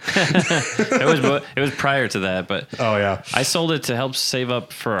dignity. It was prior to that, but Oh yeah. I sold it to help save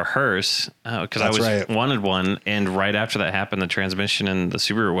up for a hearse because I wanted one, and right after that happened, the transmission and the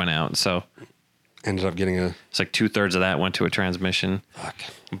Subaru went out. So Ended up getting it's like 2/3 of that went to a transmission. Fuck.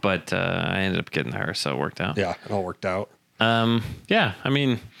 But I ended up getting the hearse, so it worked out. Yeah, it all worked out. Yeah, I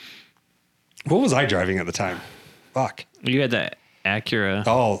mean, What was I driving at the time? Fuck. you had that Acura,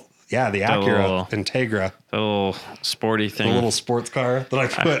 Oh yeah, the Acura Integra. the little sporty The thing. little sports car that I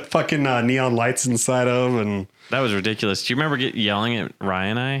put fucking neon lights inside of, and That was ridiculous. Do you remember yelling at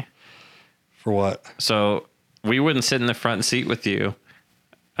Ryan and I? for what? So we wouldn't sit in the front seat with you.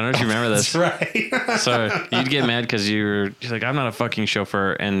 I don't know if you remember this. That's right. So you'd get mad because you're like, I'm not a fucking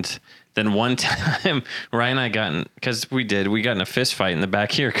chauffeur. And then one time, Ryan and I because we got in a fist fight in the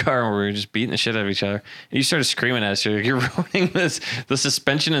back of your car where we were just beating the shit out of each other. And you started screaming at us. You're ruining the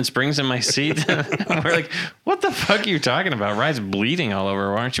suspension and springs in my seat. And we're like, what the fuck are you talking about? Ryan's bleeding all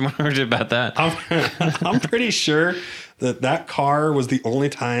over. Why aren't you worried about that? I'm pretty sure that car was the only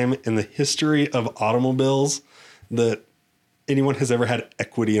time in the history of automobiles that anyone has ever had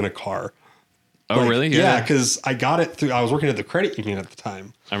equity in a car. Oh, really? Yeah, because I got it through, I was working at the credit union at the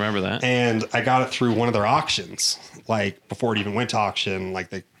time. I remember that. And I got it through one of their auctions, like before it even went to auction.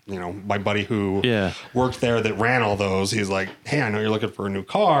 Like my buddy who worked there that ran all those, he's like, hey, I know you're looking for a new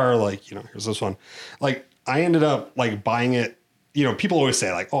car. Like, here's this one. Like I ended up like buying it people always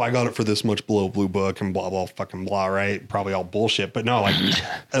say like, oh, I got it for this much below Blue Book and blah, blah, fucking blah, right? Probably all bullshit. But no, like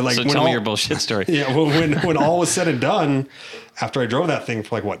so tell me your bullshit story. Yeah. When all was said and done, after I drove that thing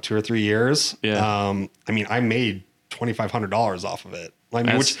for like what, 2 or 3 years. Yeah. I mean, I made $2,500 off of it. I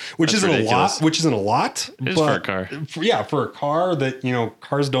mean, which isn't ridiculous. a lot, which isn't a lot, It is but for a car. For a car that,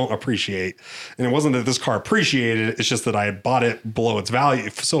 cars don't appreciate. And it wasn't that this car appreciated. It's just that I had bought it below its value,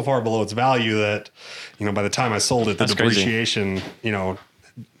 so far below its value that, by the time I sold it, the That's crazy. depreciation,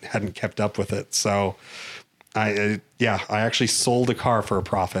 hadn't kept up with it. So I actually sold a car for a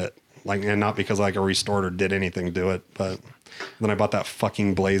profit, and not because like I restored or did anything to it, but then I bought that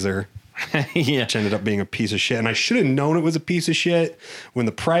fucking Blazer. Yeah. Which ended up being a piece of shit. And I should have known it was a piece of shit when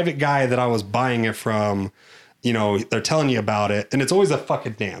the private guy that I was buying it from, they're telling you about it. And it's always a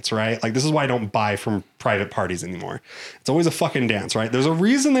fucking dance, right? Like, this is why I don't buy from private parties anymore. It's always a fucking dance, right? There's a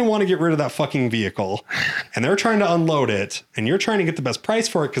reason they want to get rid of that fucking vehicle, and they're trying to unload it, and you're trying to get the best price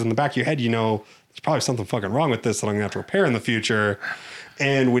for it because in the back of your head, there's probably something fucking wrong with this that I'm gonna have to repair in the future.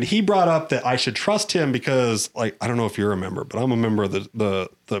 And when he brought up that I should trust him because, like, I don't know if you're a member, but I'm a member of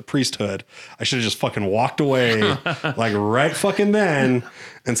the priesthood. I should have just fucking walked away like right fucking then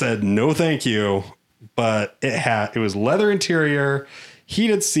and said, no, thank you. But it was leather interior,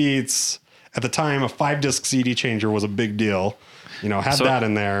 heated seats. At the time, a 5-disc CD changer was a big deal. Had that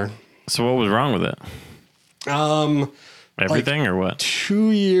in there. So what was wrong with it? Everything or what?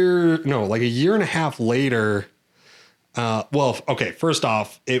 Like a year and a half later. First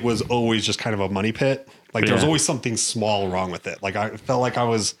off, it was always just kind of a money pit. Like there was always something small wrong with it. Like I felt like I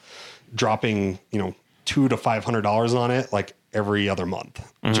was dropping, $200 to $500 on it, like every other month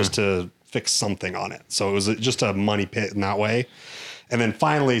just to fix something on it. So it was just a money pit in that way. And then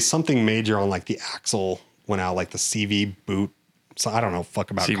finally something major on like the axle went out, like the CV boot. So I don't know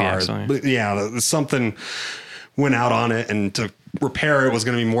fuck about CV cars, axle, yeah. but yeah, something went out on it, and to repair it was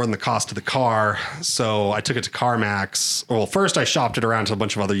going to be more than the cost of the car. So I took it to CarMax. Well, first I shopped it around to a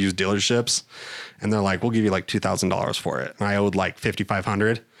bunch of other used dealerships, and they're like, we'll give you like $2,000 for it. And I owed like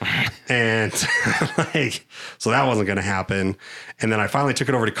 $5,500. And so that wasn't going to happen. And then I finally took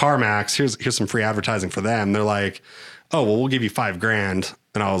it over to CarMax. Here's some free advertising for them. They're like, oh, well, we'll give you $5,000.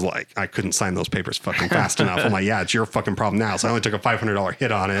 And I was like, I couldn't sign those papers fucking fast enough. I'm like, yeah, it's your fucking problem now. So I only took a $500 hit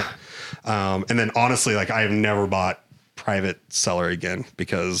on it. And then honestly, like I have never bought private seller again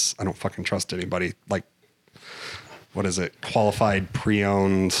because I don't fucking trust anybody. Like, what is it? Qualified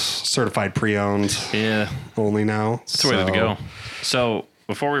pre-owned, certified pre-owned. Yeah. Only now. That's the way to go. So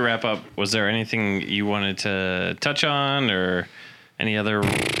before we wrap up, was there anything you wanted to touch on or any other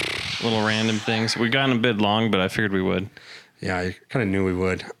little random things? We've gone a bit long, but I figured we would. Yeah, I kind of knew we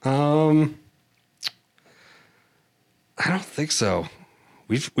would. I don't think so.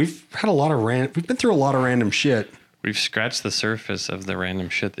 We've had a lot of we've been through a lot of random shit. We've scratched the surface of the random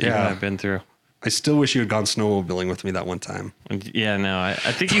shit that you and I have been through. I still wish you had gone snowmobiling with me that one time. Yeah, no, I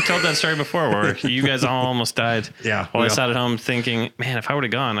think you told that story before where you guys all almost died. Yeah. While I sat at home thinking, man, if I would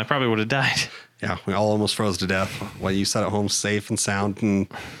have gone, I probably would have died. Yeah, we all almost froze to death while you sat at home safe and sound, and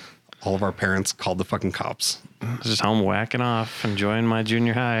all of our parents called the fucking cops. I was just home whacking off, enjoying my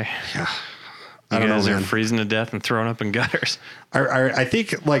junior high. Yeah. You guys are man. freezing to death and throwing up in gutters. I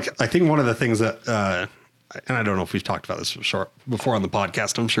think one of the things that, and I don't know if we've talked about this before on the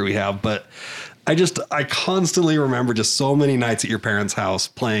podcast, I'm sure we have, but I constantly remember just so many nights at your parents' house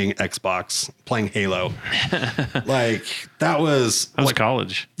playing Xbox, playing Halo. Like that was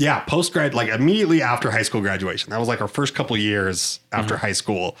college. Yeah. Post-grad, like immediately after high school graduation. That was like our first couple of years after high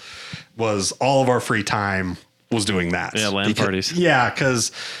school was all of our free time was doing that. Yeah. LAN parties. Yeah.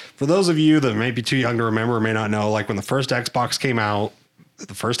 Cause for those of you that may be too young to remember or may not know, like when the first Xbox came out,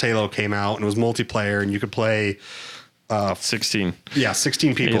 the first Halo came out and it was multiplayer and you could play 16. Yeah,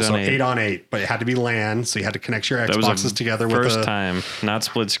 16 people. 8 so on 8. 8 on 8, but it had to be LAN. So you had to connect your Xboxes together with first time, not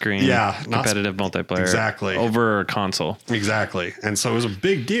split screen. Yeah, competitive multiplayer. Exactly. Over a console. Exactly. And so it was a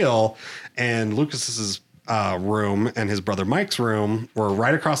big deal. And Lucas's room and his brother Mike's room were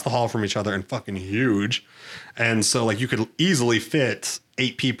right across the hall from each other and fucking huge. And so like you could easily fit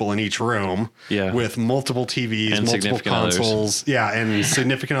 8 people in each room with multiple TVs, and multiple consoles. Yeah. And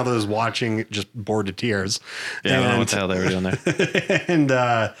significant others watching just bored to tears. Yeah. I don't know what the hell they were doing there. And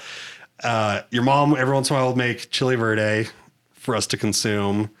your mom every once in a while would make chili verde for us to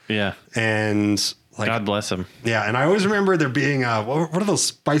consume. Yeah. And like, God bless him. Yeah. And I always remember there being, what are those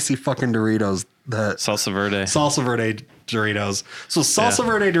spicy fucking Doritos? Salsa verde. Salsa verde Doritos. So salsa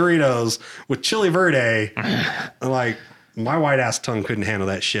verde Doritos with chili verde. Like my white ass tongue couldn't handle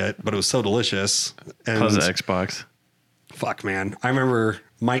that shit, but it was so delicious. And plus the Xbox. Fuck, man. I remember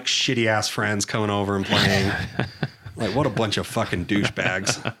Mike's shitty ass friends coming over and playing. Like, what a bunch of fucking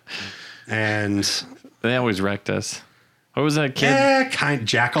douchebags. And They always wrecked us. What was that kid?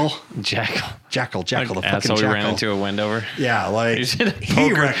 Jackal. Jackal. Jackal, Like the fucking asshole we Jackal. ran into a Wendover. Yeah, like,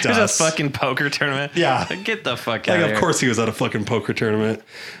 He wrecked There's us. a fucking poker tournament. Yeah. Like, get the fuck out Like, of of here. course he was at a fucking poker tournament.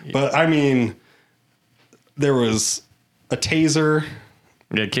 But, I mean, there was a taser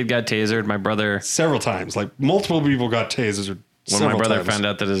Yeah, kid got tasered. My brother, several times. Like, multiple people got tasers when several my brother times. found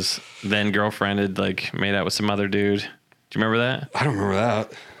out that his then girlfriend had like made out with some other dude. Do you remember that? I don't remember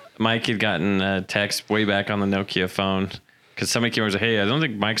that. Mike had gotten a text way back on the Nokia phone because somebody came over and said, "Hey, I don't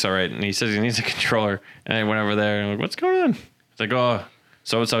think Mike's all right," and he says he needs a controller. And I went over there and I'm like, "What's going on?" It's like, "Oh,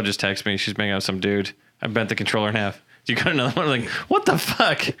 so and so just texted me. She's making out with some dude. I bent the controller in half. You got another one?" I'm like, what the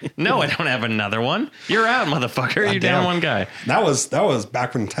fuck? No, I don't have another one. You're out, motherfucker. You're down Goddamn. one guy. That was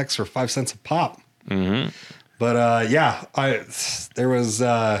back when texts were 5 cents a pop. Mm-hmm. But yeah, there was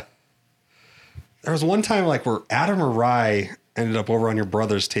one time like where Adam or Rye ended up over on your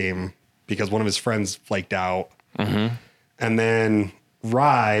brother's team because one of his friends flaked out, and then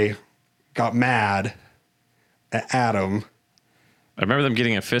Rye got mad at Adam. I remember them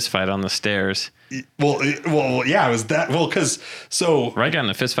getting a fist fight on the stairs. Well, yeah, it was that. Well, because so Rye got in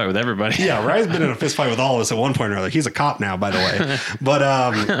a fist fight with everybody. yeah, Rye's been in a fist fight with all of us at one point or other. He's a cop now, by the way. But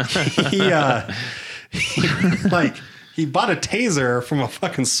he bought a taser from a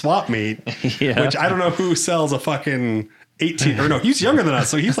fucking swap meet, Yeah. which I don't know who sells a fucking 18 or no, he's younger than us,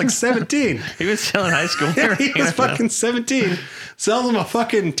 so he's like 17. He was still in high school. He was fucking 17, sells him a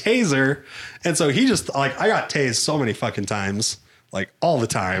fucking taser, and so he just like I got tased so many fucking times. Like all the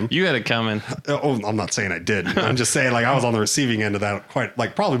time. You had it coming. Oh, I'm not saying I did. I'm just saying like I was on the receiving end of that quite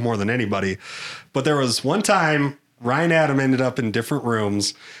like probably more than anybody. But there was one time Ryan and Adam ended up in different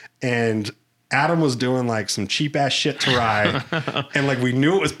rooms and Adam was doing like some cheap ass shit to Rye and like we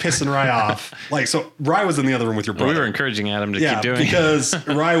knew it was pissing Rye off. Like so Rye was in the other room with your brother. We were encouraging Adam to keep doing it. because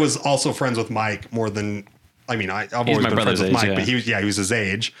Rye was also friends with Mike more than I mean, I've always my been friends brother's with age, Mike, yeah. but he was his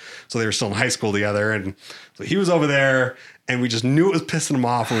age. So they were still in high school together. And so he was over there and we just knew it was pissing him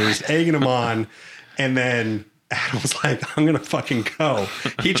off and we were just egging him on. And then Adam was like, I'm going to fucking go.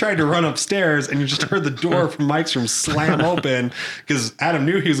 He tried to run upstairs and you just heard the door from Mike's room slam open because Adam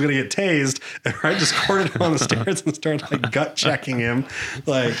knew he was going to get tased. And I just cornered him on the stairs and started like gut checking him.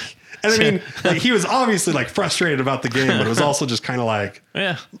 Like, and I mean, like he was obviously like frustrated about the game, but it was also just kind of like,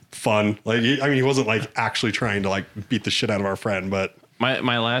 Yeah. fun. Like, I mean, he wasn't like actually trying to like beat the shit out of our friend, but My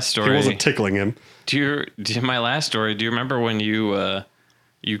last he story. wasn't tickling him. My last story. Do you remember when you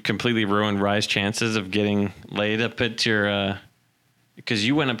completely ruined Rye's chances of getting laid up at your? Because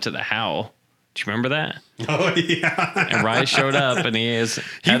you went up to the Howl. Do you remember that? Oh yeah. And Rye showed up and he had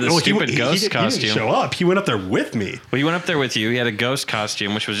this stupid ghost costume. He didn't show up. He went up there with me. Well, he went up there with you. He had a ghost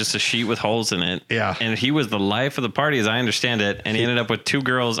costume, which was just a sheet with holes in it. Yeah. And he was the life of the party, as I understand it. And he ended up with two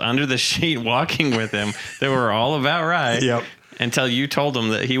girls under the sheet walking with him that were all about Rye. Yep. Until you told him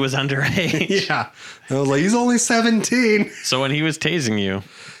that he was underage. Yeah. I was like, he's only 17. So when he was tasing you,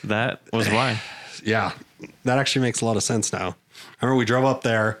 that was why. Yeah. That actually makes a lot of sense now. I remember we drove up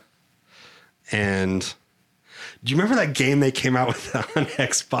there and do you remember that game they came out with on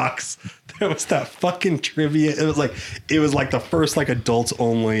Xbox? There was that fucking trivia. It was like the first like adults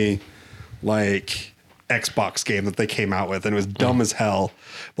only like Xbox game that they came out with, and it was dumb as hell.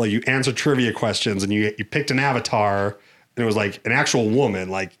 Like you answered trivia questions and you picked an avatar and it was like an actual woman,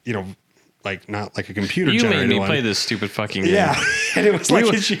 like, you know, like not like a computer You generated made me one. play this stupid fucking game. Yeah. And it was like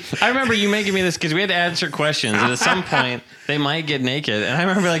I remember you making me this because we had to answer questions, and at some point they might get naked. And I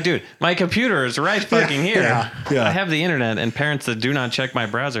remember like, dude, my computer is right fucking here. Yeah. I have the internet and parents that do not check my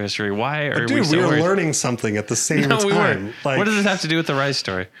browser history. Why are dude, we so we were worried? learning something at the same No, time. we weren't. Like, What does this have to do with the Rice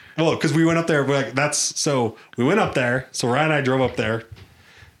story? well, because we went up there. Like, we went up there. So Ryan and I drove up there.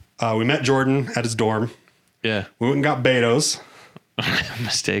 We met Jordan at his dorm. Yeah. We went and got Beto's.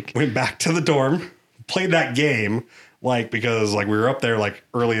 Mistake. Went back to the dorm. Played that game. Like, because like we were up there like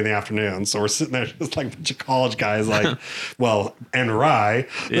early in the afternoon. So we're sitting there just like a bunch of college guys like, well, and Rye.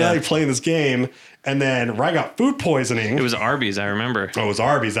 Yeah. Like playing this game. And then Rye got food poisoning. It was Arby's, I remember. Oh, it was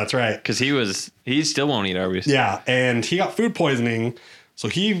Arby's. That's right. Because he still won't eat Arby's. Yeah. And he got food poisoning. So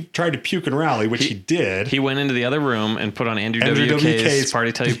he tried to puke and rally, which he did. He went into the other room and put on Andrew WK's WK's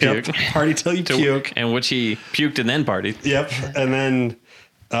Party Till You Yep, Puke. Party Till You Puke. And which he puked and then partied. Yep. And then,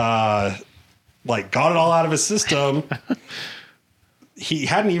 like, got it all out of his system. He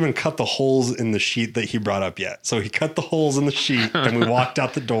hadn't even cut the holes in the sheet that he brought up yet. So he cut the holes in the sheet and we walked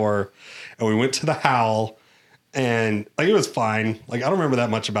out the door and we went to the Howl and like it was fine. Like I don't remember that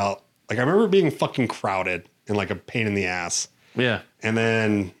much about like I remember it being fucking crowded and like a pain in the ass. Yeah. And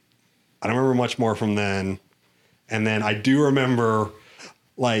then I don't remember much more from then. And then I do remember,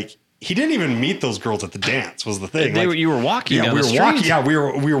 like, he didn't even meet those girls at the dance was the thing. You were walking down the street. We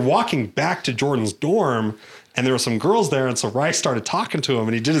were walking back to Jordan's dorm, and there were some girls there. And so Rice started talking to him,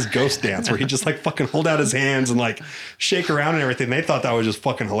 and he did his ghost dance where he just like fucking hold out his hands and like shake around and everything. They thought that was just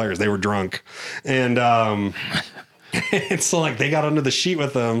fucking hilarious. They were drunk. And, and so like they got under the sheet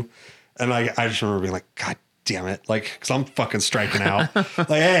with him. And I just remember being like, God damn it. Like, cause I'm fucking striking out. Like,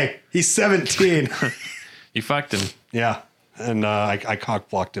 hey, he's 17. You fucked him. Yeah. And I cock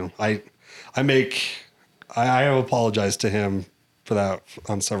blocked him. I have apologized to him for that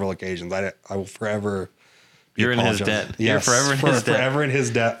on several occasions. I will forever be You're in his apologizing. debt. Yes, You're forever in his debt. Forever in his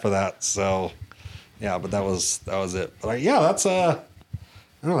debt for that. So yeah, but that was it. But yeah, that's I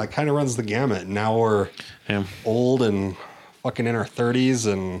don't know, that kind of runs the gamut. Now we're old and fucking in our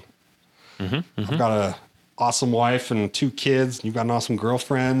 30s, and I've got a awesome wife and 2 kids. And you've got an awesome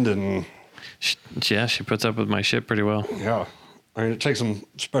girlfriend, and she puts up with my shit pretty well. yeah. I mean, it takes some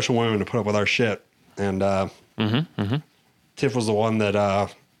special women to put up with our shit. And Tiff was the one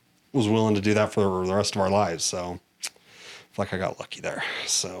that was willing to do that for the rest of our lives. So I feel like I got lucky there.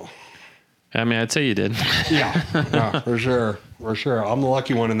 So I mean, I'd say you did. yeah, for sure. For sure. I'm the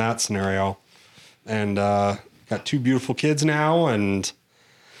lucky one in that scenario. And got 2 beautiful kids now. And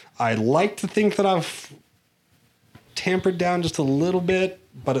I like to think that I've tampered down just a little bit,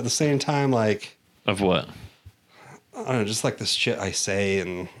 but at the same time, like... Of what? I don't know, just like this shit I say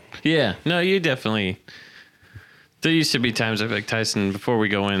and... Yeah, no, you definitely... There used to be times I'd be like, Tyson, before we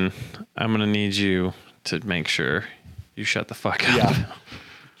go in, I'm going to need you to make sure you shut the fuck up. Yeah.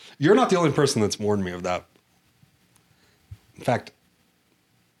 You're not the only person that's warned me of that. In fact,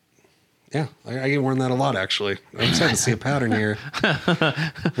 yeah, I get warned that a lot, actually. I'm starting to see a pattern here.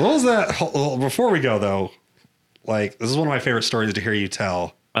 What was that? Well, before we go, though, like, this is one of my favorite stories to hear you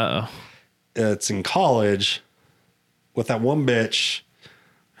tell. Uh-oh. It's in college with that one bitch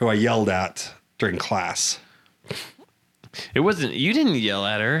who I yelled at during class. It wasn't... You didn't yell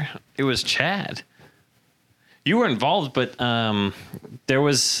at her. It was Chad. You were involved, but there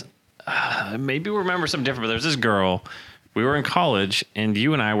was... maybe we remember something different, but there was this girl. We were in college, and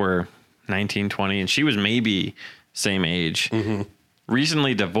you and I were 19, 20, and she was maybe same age. Mm-hmm.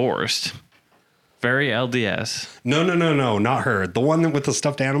 Recently divorced. Very LDS. No, not her. The one with the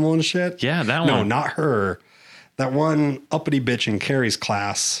stuffed animal and shit? Yeah, that one. No, not her. That one uppity bitch in Carrie's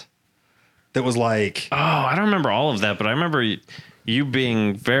class that was like... Oh, I don't remember all of that, but I remember you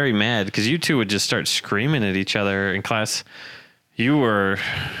being very mad because you two would just start screaming at each other in class. You were...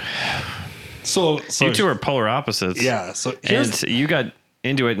 So you two are polar opposites. Yeah. So and you got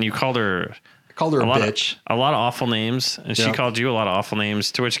into it and you called her... I called her a bitch. A lot of awful names. And she called you a lot of awful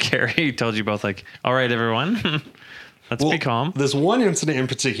names, to which Carrie told you both like, all right, everyone, let's be calm. This one incident in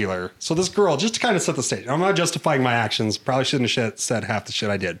particular. So this girl, just to kind of set the stage, I'm not justifying my actions. Probably shouldn't have said half the shit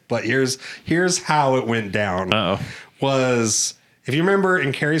I did. But here's how it went down. Uh-oh. Was... If you remember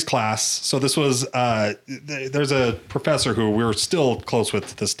in Carrie's class, so this was, there's a professor who we're still close with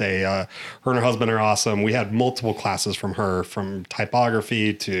to this day. Her and her husband are awesome. We had multiple classes from her, from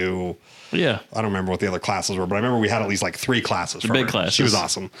typography to, I don't remember what the other classes were, but I remember we had at least like 3 classes from her. Big classes. She was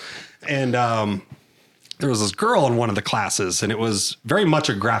awesome. And there was this girl in one of the classes, and it was very much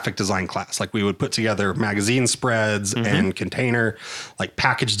a graphic design class. Like we would put together magazine spreads and container, like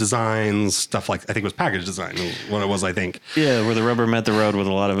package designs, stuff like, I think it was package design, what it was, I think. Yeah, where the rubber met the road with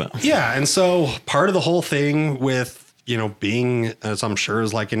a lot of it. Yeah, and so part of the whole thing with, being, as I'm sure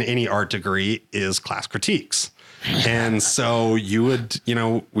is like in any art degree, is class critiques. And so you would,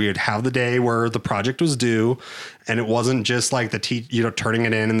 we would have the day where the project was due, and it wasn't just like turning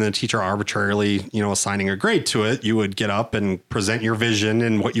it in and the teacher arbitrarily, assigning a grade to it. You would get up and present your vision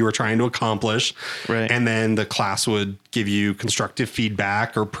and what you were trying to accomplish. Right. And then the class would give you constructive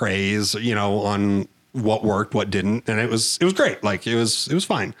feedback or praise, on what worked, what didn't. And it was great. Like it was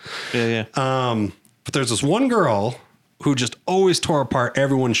fine. Yeah. But there's this one girl who just always tore apart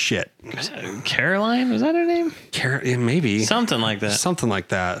everyone's shit. Caroline? Was that her name? Maybe. Something like that. Something like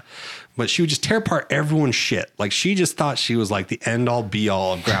that. But she would just tear apart everyone's shit. Like she just thought she was like the end all be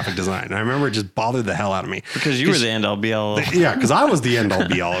all of graphic design. And I remember it just bothered the hell out of me. Because you were the end all be all. Yeah, because I was the end all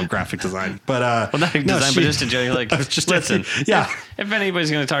be all of graphic design. But not design, but just in general. Like, listen. Yeah. If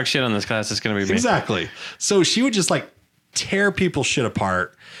anybody's going to talk shit on this class, it's going to be me. Exactly. So she would just like tear people's shit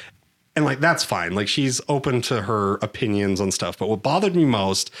apart. And like, that's fine. Like she's open to her opinions on stuff. But what bothered me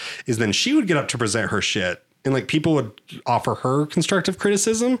most is then she would get up to present her shit and like people would offer her constructive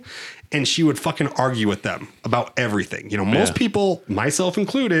criticism and she would fucking argue with them about everything. You know, most people, myself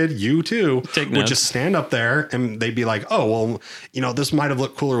included, you too, would just stand up there and they'd be like, oh, well, you know, this might have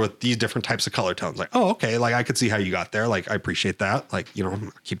looked cooler with these different types of color tones. Like, oh, okay. Like I could see how you got there. Like, I appreciate that. Like, you know,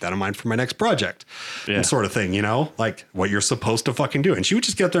 keep that in mind for my next project and sort of thing, you know, like what you're supposed to fucking do. And she would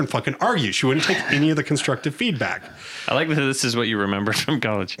just get up there and fucking argue. She wouldn't take any of the constructive feedback. I like that this is what you remember from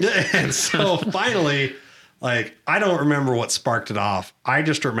college. And so finally, like, I don't remember what sparked it off. I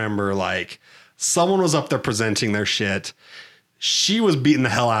just remember like someone was up there presenting their shit. She was beating the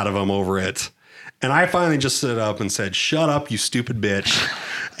hell out of them over it. And I finally just stood up and said, shut up, you stupid bitch.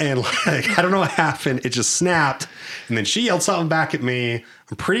 And like, I don't know what happened. It just snapped. And then she yelled something back at me.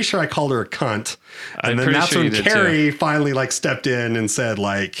 I'm pretty sure I called her a cunt. And then that's when Carrie finally like stepped in and said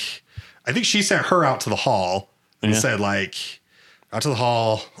like, I think she sent her out to the hall and said like, out to the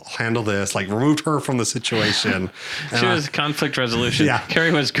hall, I'll handle this, like removed her from the situation. She was conflict resolution. Yeah.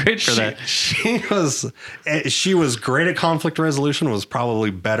 Carrie was great for that. She was great at conflict resolution, was probably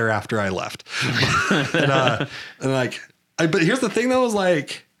better after I left. But here's the thing though, was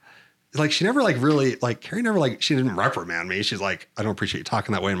like she never like really, like Carrie never like, she didn't reprimand me. She's like, I don't appreciate you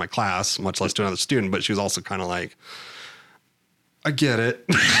talking that way in my class, much less to another student. But she was also kind of like, I get it.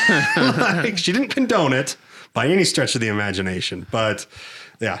 Like, she didn't condone it by any stretch of the imagination. But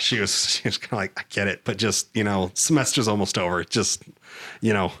yeah, she was kind of like, I get it, but just, you know, semester's almost over. Just,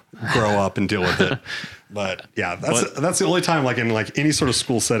 you know, grow up and deal with it. But yeah, that's the only time like in like any sort of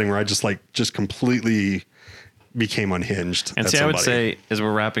school setting where I just completely became unhinged. And see, I would say as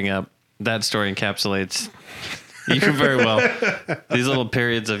we're wrapping up, that story encapsulates you very well. These little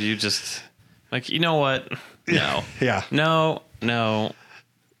periods of you just like, you know what? No. Yeah. No.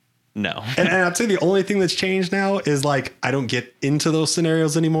 And I'd say the only thing that's changed now is like, I don't get into those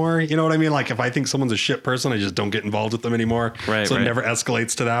scenarios anymore. You know what I mean? Like if I think someone's a shit person, I just don't get involved with them anymore. Right. So it never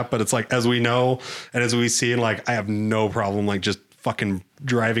escalates to that. But it's like, as we know, and as we see, like, I have no problem, like just fucking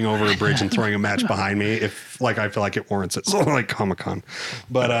driving over a bridge and throwing a match behind me if like, I feel like it warrants it. So like Comic-Con,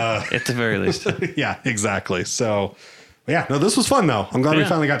 but, at the very least. Yeah, exactly. So yeah, no, this was fun though. I'm glad we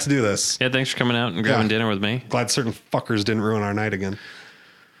finally got to do this. Yeah. Thanks for coming out and grabbing dinner with me. Glad certain fuckers didn't ruin our night again.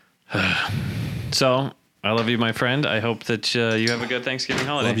 So I love you, my friend. I hope that you have a good Thanksgiving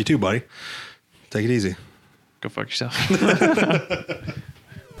holiday. Love you too, buddy. Take it easy. Go fuck yourself.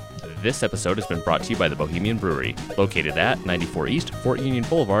 This episode has been brought to you by the Bohemian Brewery, located at 94 East Fort Union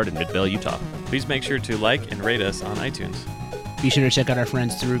Boulevard in Midvale, Utah. Please make sure to like and rate us on iTunes. Be sure to check out our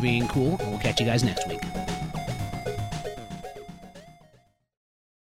friends Through Being Cool, and we'll catch you guys next week.